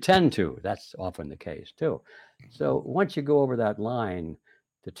pretend to. That's often the case too. So once you go over that line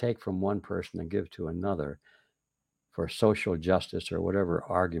to take from one person and give to another for social justice or whatever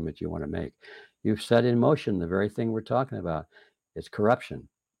argument you want to make, you've set in motion the very thing we're talking about. It's corruption.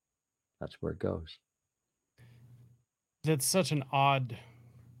 That's where it goes. That's such an odd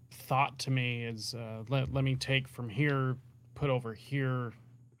thought to me is let me take from here, put over here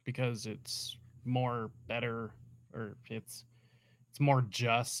because it's more better or it's more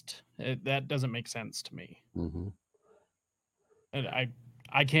just. That doesn't make sense to me. Hmm. And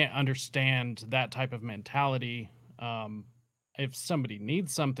I can't understand that type of mentality. Um, if somebody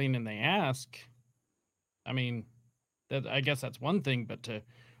needs something and they ask, I mean, that I guess that's one thing, but to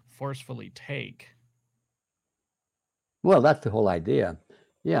forcefully take, Well, that's the whole idea.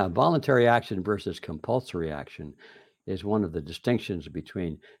 Yeah, voluntary action versus compulsory action is one of the distinctions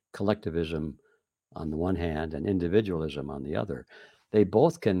between collectivism on the one hand and individualism on the other. They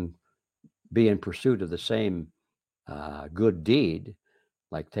both can be in pursuit of the same good deed.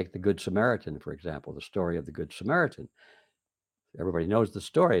 Like take the Good Samaritan, for example, the story of the Good Samaritan. Everybody knows the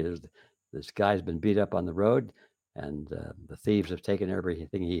story. This guy's been beat up on the road, and the thieves have taken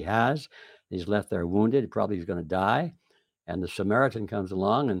everything he has. He's left there wounded. Probably he's going to die. And the Samaritan comes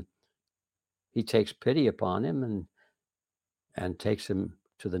along and he takes pity upon him and takes him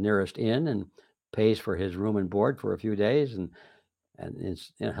to the nearest inn and pays for his room and board for a few days and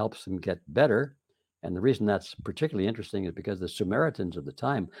helps him get better. And the reason that's particularly interesting is because the Samaritans of the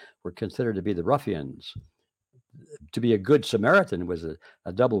time were considered to be the ruffians. To be a good Samaritan was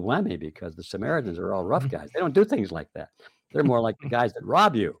a double whammy because the Samaritans are all rough guys. They don't do things like that. They're more like the guys that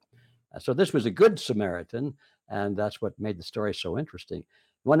rob you. So this was a good Samaritan, and that's what made the story so interesting.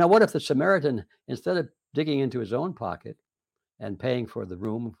 Well, now what if the Samaritan, instead of digging into his own pocket and paying for the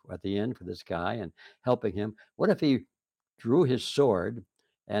room at the inn for this guy and helping him, what if he drew his sword,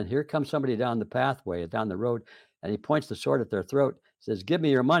 and here comes somebody down the pathway, down the road, and he points the sword at their throat, says, "Give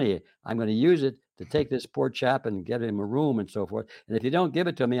me your money. I'm going to use it to take this poor chap and get him a room and so forth. And if you don't give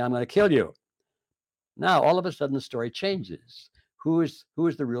it to me, I'm going to kill you." Now, all of a sudden, the story changes. Who is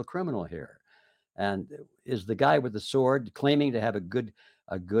the real criminal here? And is the guy with the sword claiming to have a good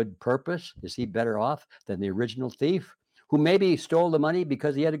purpose? Is he better off than the original thief, who maybe stole the money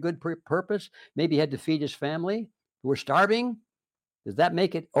because he had a good purpose? Maybe he had to feed his family who were starving. Does that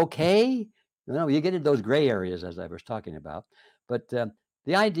make it okay? You get into those gray areas as I was talking about. But the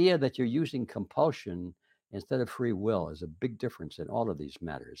idea that you're using compulsion instead of free will is a big difference in all of these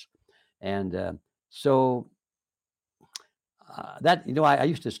matters. And so that I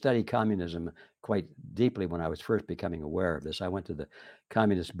used to study communism quite deeply when I was first becoming aware of this. I went to the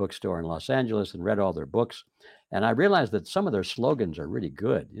communist bookstore in Los Angeles and read all their books, and I realized that some of their slogans are really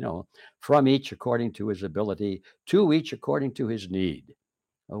good. From each according to his ability, to each according to his need.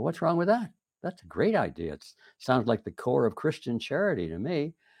 Well, what's wrong with that? That's a great idea. It sounds like the core of Christian charity to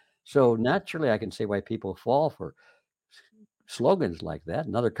me. So naturally, I can see why people fall for slogans like that.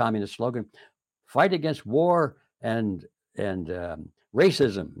 Another communist slogan: "Fight against war and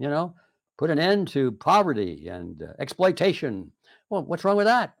racism." Put an end to poverty and exploitation. Well, what's wrong with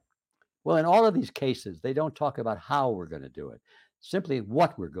that? Well, in all of these cases, they don't talk about how we're going to do it, simply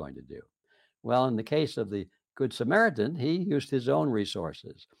what we're going to do. Well, in the case of the Good Samaritan, he used his own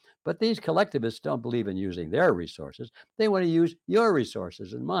resources. But these collectivists don't believe in using their resources. They want to use your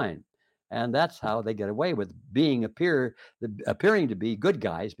resources and mine. And that's how they get away with appearing to be good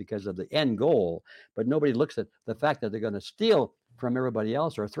guys because of the end goal. But nobody looks at the fact that they're going to steal from everybody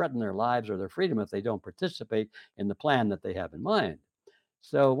else or threaten their lives or their freedom if they don't participate in the plan that they have in mind.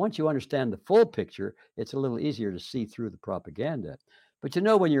 So once you understand the full picture, it's a little easier to see through the propaganda. But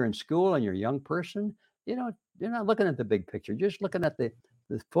when you're in school and you're a young person, you're not looking at the big picture. You're just looking at the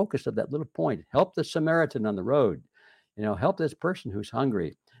focus of that little point. Help the Samaritan on the road. Help this person who's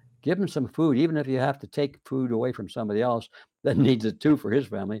hungry. Give him some food, even if you have to take food away from somebody else that needs it too for his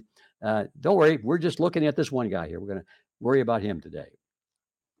family. Don't worry, we're just looking at this one guy here. We're going to worry about him today.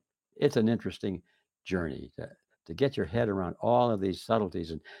 It's an interesting journey to get your head around all of these subtleties.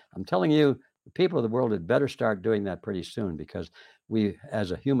 And I'm telling you, the people of the world had better start doing that pretty soon because we,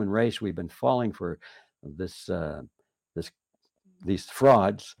 as a human race, we've been falling for this, this, these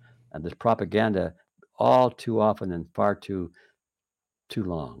frauds and this propaganda all too often and far too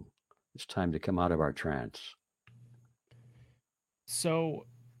long. It's time to come out of our trance. So,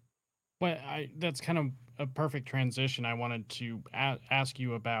 that's kind of a perfect transition. I wanted to ask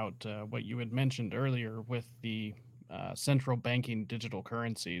you about what you had mentioned earlier with the central banking digital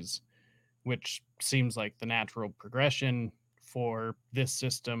currencies, which seems like the natural progression for this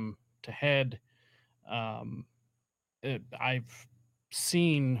system to head. Um, I've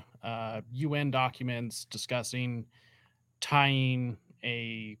seen UN documents discussing tying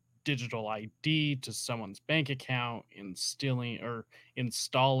a digital ID to someone's bank account,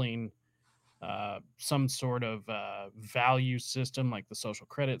 installing some sort of value system like the social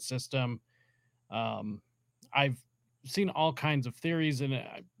credit system. Um, I've seen all kinds of theories, and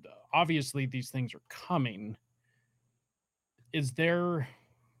obviously these things are coming. Is there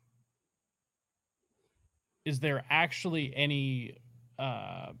actually any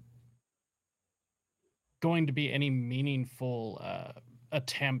uh, going to be any meaningful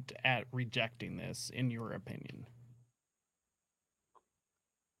attempt at rejecting this, in your opinion?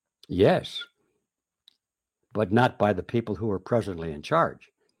 Yes, but not by the people who are presently in charge.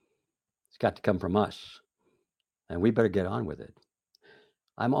 It's got to come from us, and we better get on with it.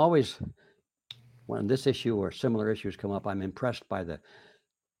 I'm always, when this issue or similar issues come up, I'm impressed by the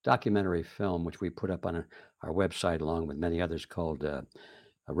documentary film, which we put up on our website along with many others, called a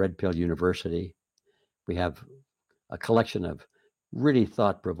Red Pill University. We have a collection of really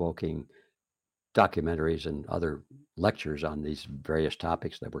thought provoking documentaries and other lectures on these various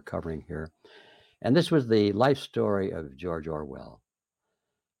topics that we're covering here. And this was the life story of George Orwell.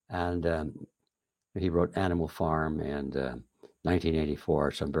 And he wrote Animal Farm and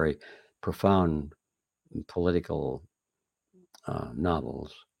 1984, some very profound political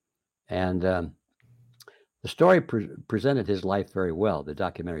novels. And the story presented his life very well. The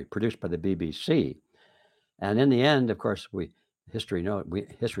documentary, produced by the BBC, And in the end, of course, history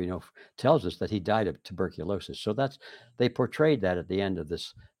tells us that he died of tuberculosis. So they portrayed that at the end of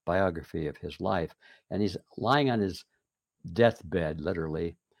this biography of his life, and he's lying on his deathbed,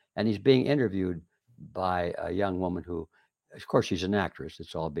 literally, and he's being interviewed by a young woman who, of course, she's an actress.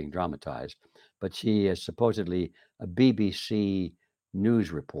 It's all being dramatized, but she is supposedly a BBC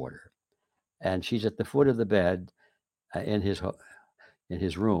news reporter, and she's at the foot of the bed in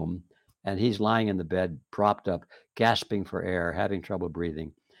his room, and he's lying in the bed, propped up, gasping for air, having trouble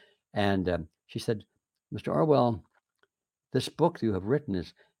breathing. And she said, "Mr. Orwell, this book you have written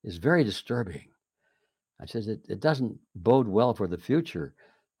is very disturbing." I said, "It doesn't bode well for the future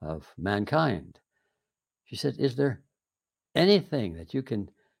of mankind." She said, "Is there anything that you can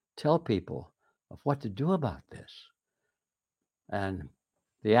tell people of what to do about this?" And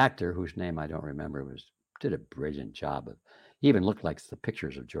the actor, whose name I don't remember, did a brilliant job of. He even looked like the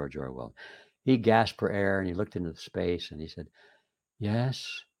pictures of George Orwell. He gasped for air and he looked into the space and he said,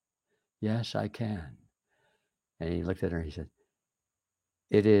 "Yes, yes, I can." And he looked at her and he said,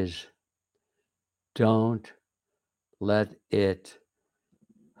 "It is, don't let it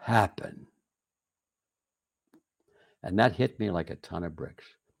happen." And that hit me like a ton of bricks.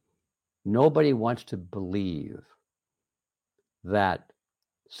 Nobody wants to believe that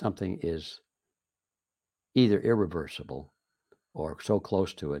something is either irreversible or so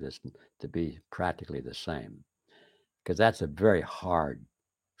close to it as to be practically the same, because that's a very hard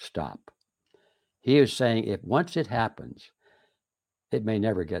stop. He is saying if once it happens, it may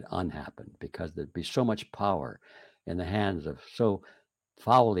never get unhappened because there'd be so much power in the hands of so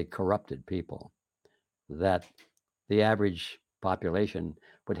foully corrupted people that the average population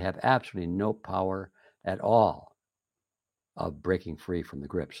would have absolutely no power at all of breaking free from the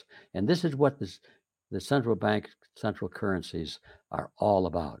grips. And this is what the central bank, central currencies are all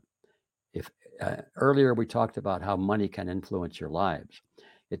about. If earlier we talked about how money can influence your lives,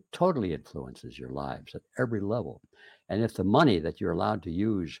 it totally influences your lives at every level. And if the money that you're allowed to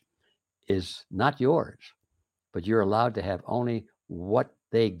use is not yours, but you're allowed to have only what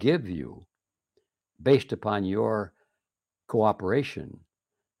they give you based upon your cooperation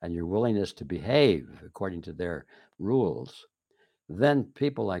and your willingness to behave according to their rules, then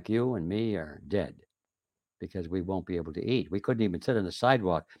people like you and me are dead because we won't be able to eat. We couldn't even sit on the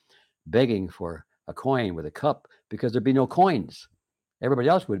sidewalk begging for a coin with a cup because there'd be no coins. Everybody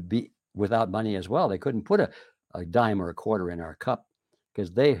else would be without money as well. They couldn't put a dime or a quarter in our cup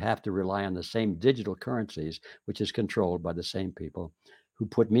because they have to rely on the same digital currencies, which is controlled by the same people who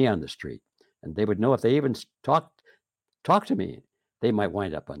put me on the street. And they would know if they even talk to me, they might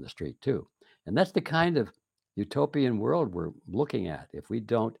wind up on the street too. And that's the kind of utopian world we're looking at. If we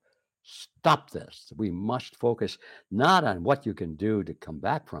don't stop this, we must focus not on what you can do to come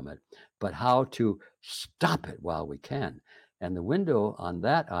back from it, but how to stop it while we can. And the window on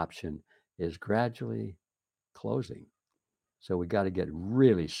that option is gradually closing. So we got to get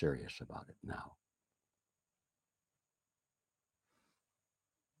really serious about it now.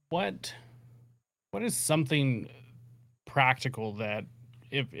 What what is something practical that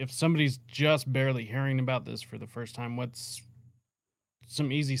if somebody's just barely hearing about this for the first time, what's some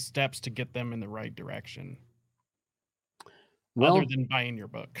easy steps to get them in the right direction other Well, than buying your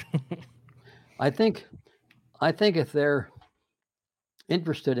book? I think I think if they're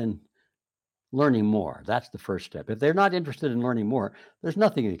interested in learning more, that's the first step. If they're not interested in learning more, there's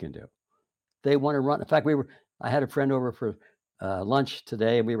nothing you can do. They want to run. In fact, I had a friend over for lunch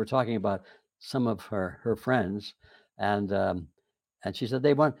today, and we were talking about some of her friends, and and she said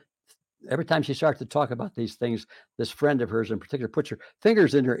they want every time she starts to talk about these things, this friend of hers in particular puts her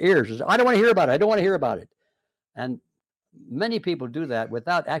fingers in her ears and says, "I don't want to hear about it. I don't want to hear about it." And many people do that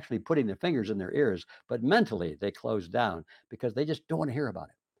without actually putting their fingers in their ears, but mentally they close down because they just don't want to hear about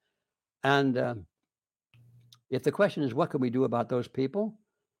it. And if the question is, what can we do about those people?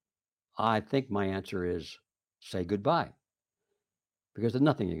 I think my answer is say goodbye because there's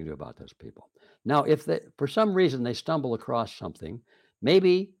nothing you can do about those people. Now, if they, for some reason they stumble across something,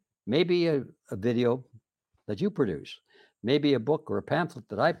 maybe a video that you produce, maybe a book or a pamphlet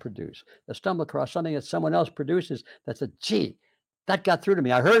that I produce, they stumble across something that someone else produces that said, gee, that got through to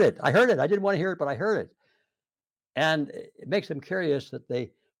me. I heard it. I heard it. I didn't want to hear it, but I heard it. And it makes them curious that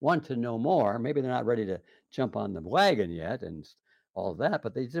they want to know more. Maybe they're not ready to jump on the wagon yet and all that,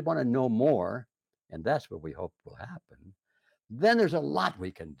 but they just want to know more. And that's what we hope will happen. Then there's a lot we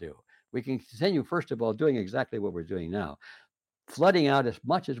can do. We can continue, first of all, doing exactly what we're doing now, flooding out as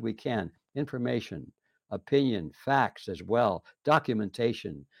much as we can information, opinion, facts as well,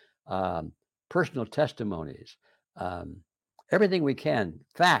 documentation, um, personal testimonies, um, everything we can,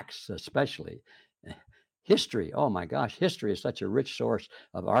 facts especially, History, oh my gosh, history is such a rich source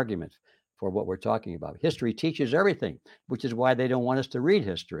of argument for what we're talking about. History teaches everything, which is why they don't want us to read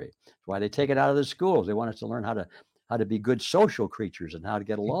history. It's why they take it out of the schools. They want us to learn how to be good social creatures and how to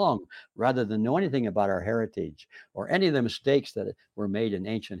get along rather than know anything about our heritage or any of the mistakes that were made in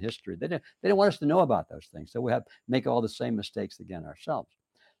ancient history. They don't want us to know about those things. So we have make all the same mistakes again ourselves.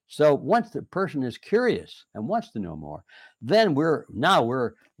 So once the person is curious and wants to know more, then we're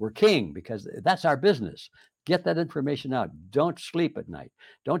king because that's our business. Get that information out. Don't sleep at night.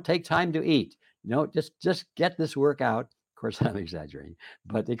 Don't take time to eat. Just get this work out. Of course, I'm exaggerating,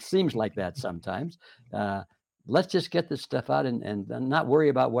 but it seems like that sometimes. Uh, let's just get this stuff out and not worry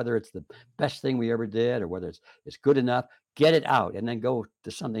about whether it's the best thing we ever did or whether it's good enough. Get it out and then go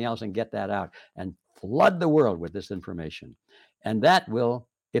to something else and get that out and flood the world with this information. And that will,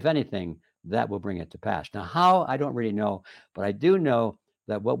 if anything, that will bring it to pass. Now, how? I don't really know, but I do know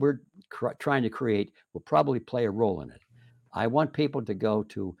that what we're trying to create will probably play a role in it. I want people to go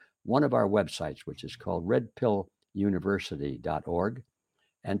to one of our websites, which is called redpilluniversity.org,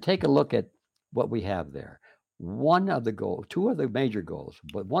 and take a look at what we have there. One of the goals, two of the major goals,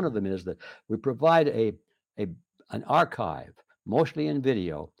 but one of them is that we provide a an archive, mostly in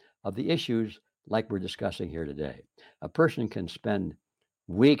video, of the issues like we're discussing here today. A person can spend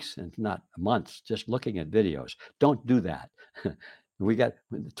weeks and not months just looking at videos. Don't do that. We got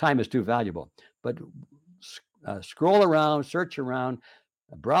the time is too valuable. But scroll around, search around,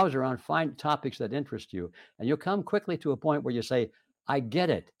 browse around, find topics that interest you, and you'll come quickly to a point where you say, "I get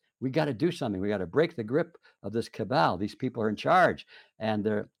it. We got to do something. We got to break the grip of this cabal. These people are in charge,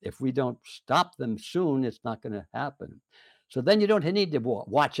 and if we don't stop them soon, it's not going to happen." So then you don't need to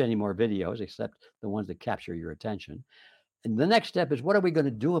watch any more videos except the ones that capture your attention. And the next step is, what are we going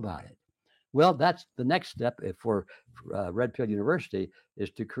to do about it? Well, that's the next step for Red Pill University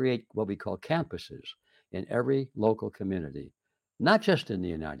is to create what we call campuses in every local community, not just in the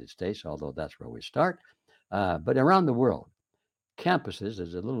United States, although that's where we start, but around the world. Campuses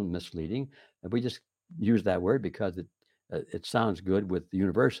is a little misleading, and we just use that word because it sounds good with the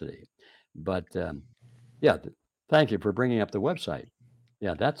university. But yeah, thank you for bringing up the website.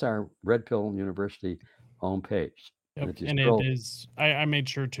 Yeah, that's our Red Pill University homepage. And Yep, if you and it scroll, is I made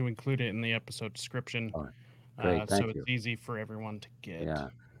sure to include it in the episode description, oh, great, so thank it's you. easy for everyone to get. Yeah.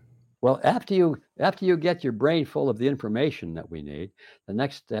 Well, after you get your brain full of the information that we need, the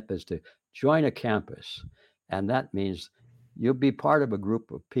next step is to join a campus, and that means you'll be part of a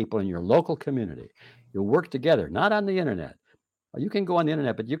group of people in your local community. You'll work together, not on the internet. You can go on the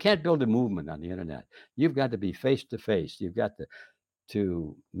internet, but you can't build a movement on the internet. You've got to be face to face. You've got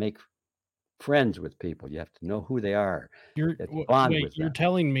to make friends with people. You have to know who they are. You have to bond Wait, with you're them.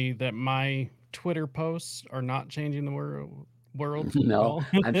 telling me that my Twitter posts are not changing the world at No, all?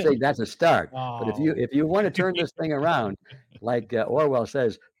 I'm saying that's a start, but if you Oh. if you wanna turn this thing around, like, Orwell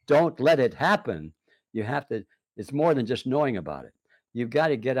says, "Don't let it happen," you have to it's more than just knowing about it. You've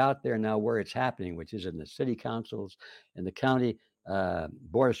gotta get out there now where it's happening, which is in the city councils, in the county,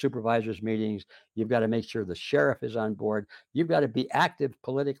 board of supervisors meetings. You've gotta make sure the sheriff is on board. You've gotta be active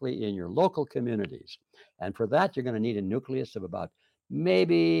politically in your local communities, and for that, you're gonna need a nucleus of about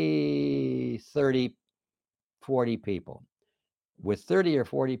maybe 30, 40 people. With 30 or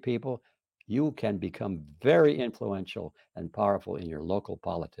 40 people, you can become very influential and powerful in your local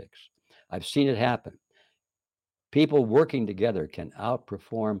politics. I've seen it happen. People working together can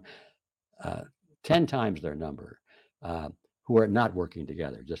outperform uh, 10 times their number who are not working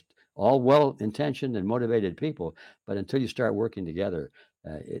together. Just all well intentioned and motivated people. But until you start working together,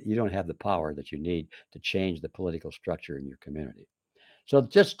 you don't have the power that you need to change the political structure in your community. So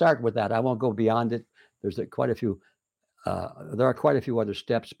just start with that. I won't go beyond it. There's quite a few there are quite a few other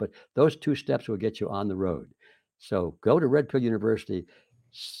steps, but those 2 steps will get you on the road. So go to Red Pill University,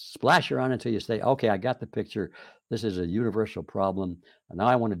 splash around until you say, "Okay, I got the picture. This is a universal problem, and now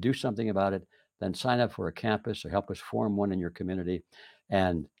I want to do something about it." Then sign up for a campus or help us form one in your community,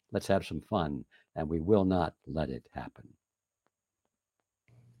 and let's have some fun, and we will not let it happen.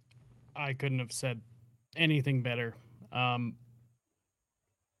 I couldn't have said anything better. Um,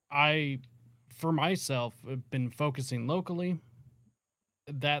 I, for myself, have been focusing locally.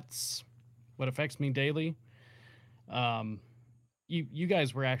 That's what affects me daily. Um, you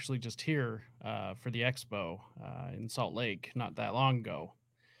guys were actually just here for the expo in Salt Lake not that long ago.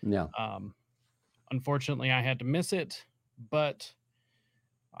 Yeah. Um, Unfortunately, I had to miss it, but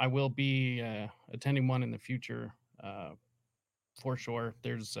I will be attending one in the future for sure.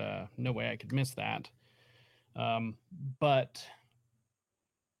 There's no way I could miss that. Um, but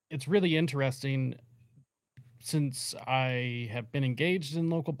it's really interesting since I have been engaged in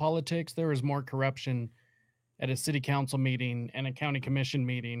local politics. There is more corruption at a city council meeting and a county commission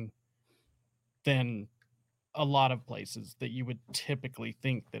meeting than a lot of places that you would typically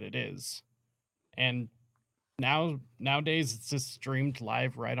think that it is. And nowadays it's just streamed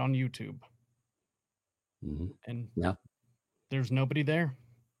live right on YouTube, Mhm. and Yeah. there's nobody there.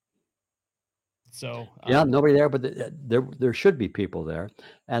 So, Yeah, nobody there, but there should be people there,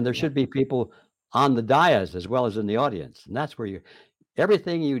 and there yeah. should be people on the dais as well as in the audience, and that's where you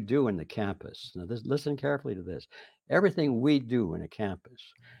everything you do in the campus now this listen carefully to this. Everything we do in a campus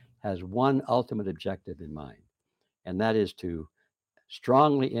has one ultimate objective in mind, and that is to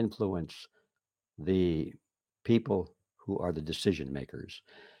strongly influence the people who are the decision makers,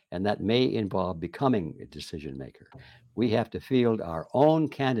 and that may involve becoming a decision maker. We have to field our own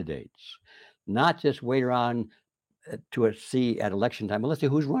candidates, not just wait around to see at election time. Well, let's see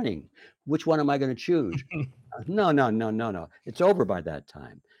who's running. Which one am I going to choose? No, no, no, no, no. It's over by that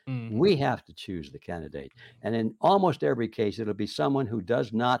time. Mhm. We have to choose the candidate. And in almost every case, it'll be someone who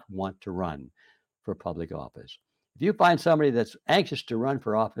does not want to run for public office. If you find somebody that's anxious to run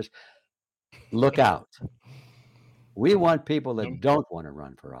for office, look out. We want people Nope. that don't want to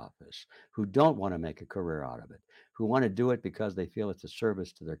run for office, who don't want to make a career out of it, who want to do it because they feel it's a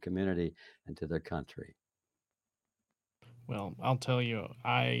service to their community and to their country. Well, I'll tell you,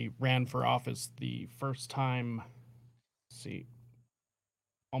 I ran for office the first time, see,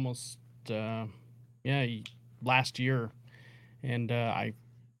 almost, uh, yeah, last year, and I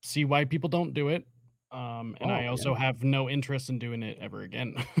see why people don't do it. And Oh, I yeah. also have no interest in doing it ever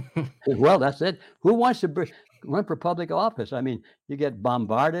again. Well, that's it. Who wants to run for public office? I mean, you get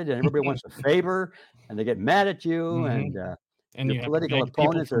bombarded and everybody wants a favor and they get mad at you and Mhm. And your you have to political beg people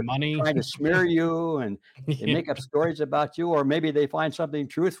opponents for are money. trying to smear you and they Yeah. make up stories about you, or maybe they find something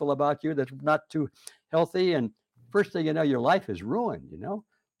truthful about you that's not too healthy. And first thing you know, your life is ruined. No,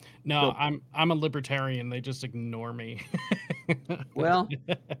 So, I'm a libertarian, they just ignore me. well,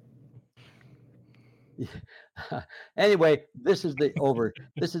 anyway, this is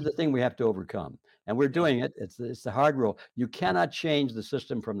the thing we have to overcome. And we're Yeah. doing it. It's the hard rule. You cannot change the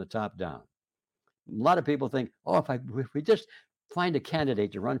system from the top down. A lot of people think, "Oh, if we just find a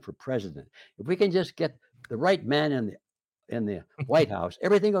candidate to run for president, if we can just get the right man in the White House,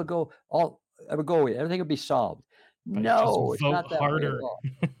 everything will go all ever go away. Everything will be solved." If I just No, it's vote not that way at harder. all.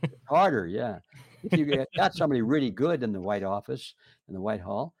 It's harder, yeah. If you got somebody really good in the White Office, in the White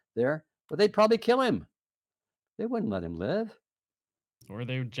Hall there, but they'd probably kill him. They wouldn't let him live. Or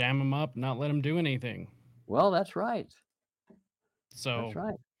they would jam them up, not let them do anything. Well, that's right. That's So,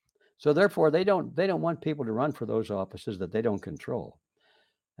 right. So therefore, they don't want people to run for those offices that they don't control.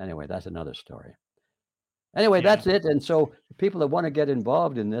 Anyway, that's another story. Anyway, yeah. that's it, and so people that wanna get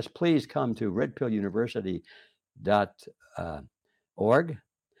involved in this, please come to redpilluniversity dot org,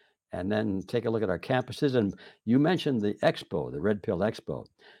 and then take a look at our campuses, and you mentioned the expo, the Red Pill Expo.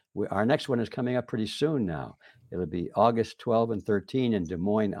 Our next one is coming up pretty soon now. It'll be August 12 and 13 in Des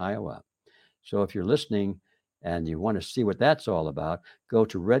Moines, Iowa. So if you're listening and you wanna see what that's all about, go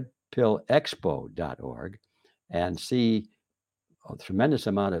to redpillexpo.org and see a tremendous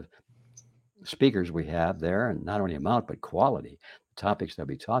amount of speakers we have there, and not only amount, but quality, the topics they'll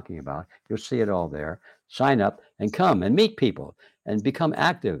be talking about. You'll see it all there. Sign up and come and meet people and become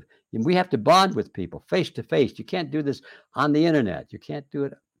active. And we have to bond with people face to face. You can't do this on the internet. You can't do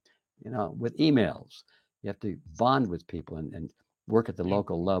it with emails. You have to bond with people and work at the Yep.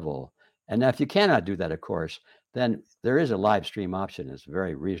 local level. And if you cannot do that, of course, then there is a live stream option. It's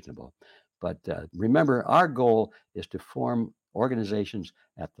very reasonable. But remember, our goal is to form organizations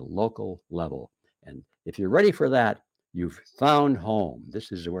at the local level. And if you're ready for that, you've found home.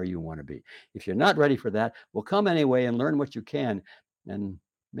 This is where you want to be. If you're not ready for that, well, come anyway and learn what you can. And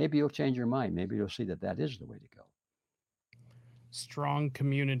maybe you'll change your mind. Maybe you'll see that that is the way to go. Strong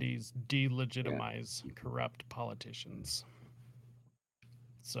communities Yeah. delegitimize corrupt politicians.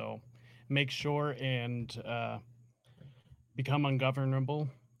 So make sure and become ungovernable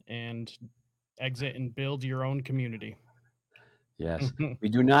and exit and build your own community. Yes, we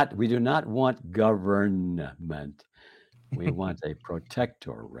do not want government. We want a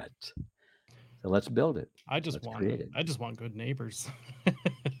protectorate. So let's build it. Let's create it. I just want good neighbors.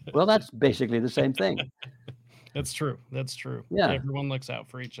 Well, that's basically the same thing. That's true. That's true. Yeah, Everyone looks out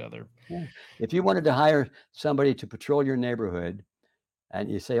for each other. yeah. If you wanted to hire somebody to patrol your neighborhood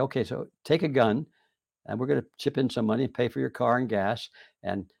and you say, "Okay, so take a gun and we're gonna chip in some money and pay for your car and gas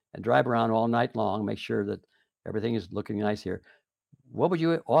and drive around all night long, make sure that everything is looking nice here." What would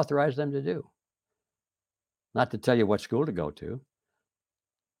you authorize them to do? Not to tell you what school to go to.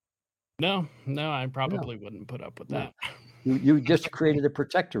 No, no, I No, probably wouldn't put up with no. that. You just created a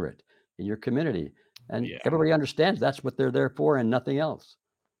protectorate in your community, and Yeah. everybody understands that's what they're there for and nothing else.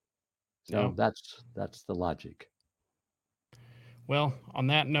 So No. that's the logic. Well, on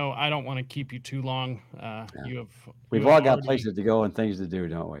that note, I don't want to keep you too long. Yeah. You We've have all got already. places to go and things to do,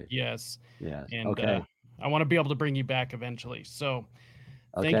 don't we? Yes, Yes. and Okay. I want to be able to bring you back eventually. So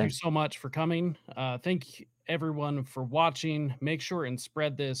thank you Okay. so much for coming. Thank everyone for watching. Make sure and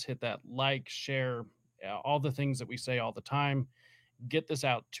spread this. Hit that like, share, all the things that we say all the time. Get this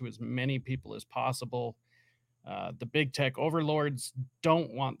out to as many people as possible. The big tech overlords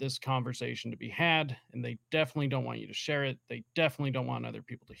don't want this conversation to be had, and they definitely don't want you to share it. They definitely don't want other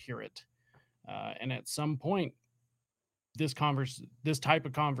people to hear it. And at some point, this type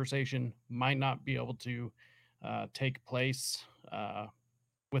of conversation might not be able to take place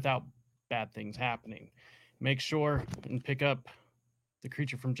without bad things happening. Make sure and pick up The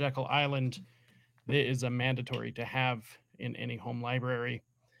Creature from Jekyll Island. It is a mandatory to have in any home library.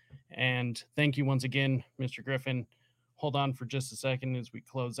 And thank you once again, Mr. Griffin. Hold on for just a second as we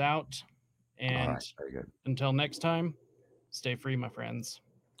close out. All And right. Very good. until next time, stay free, my friends.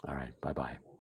 All right. Bye bye.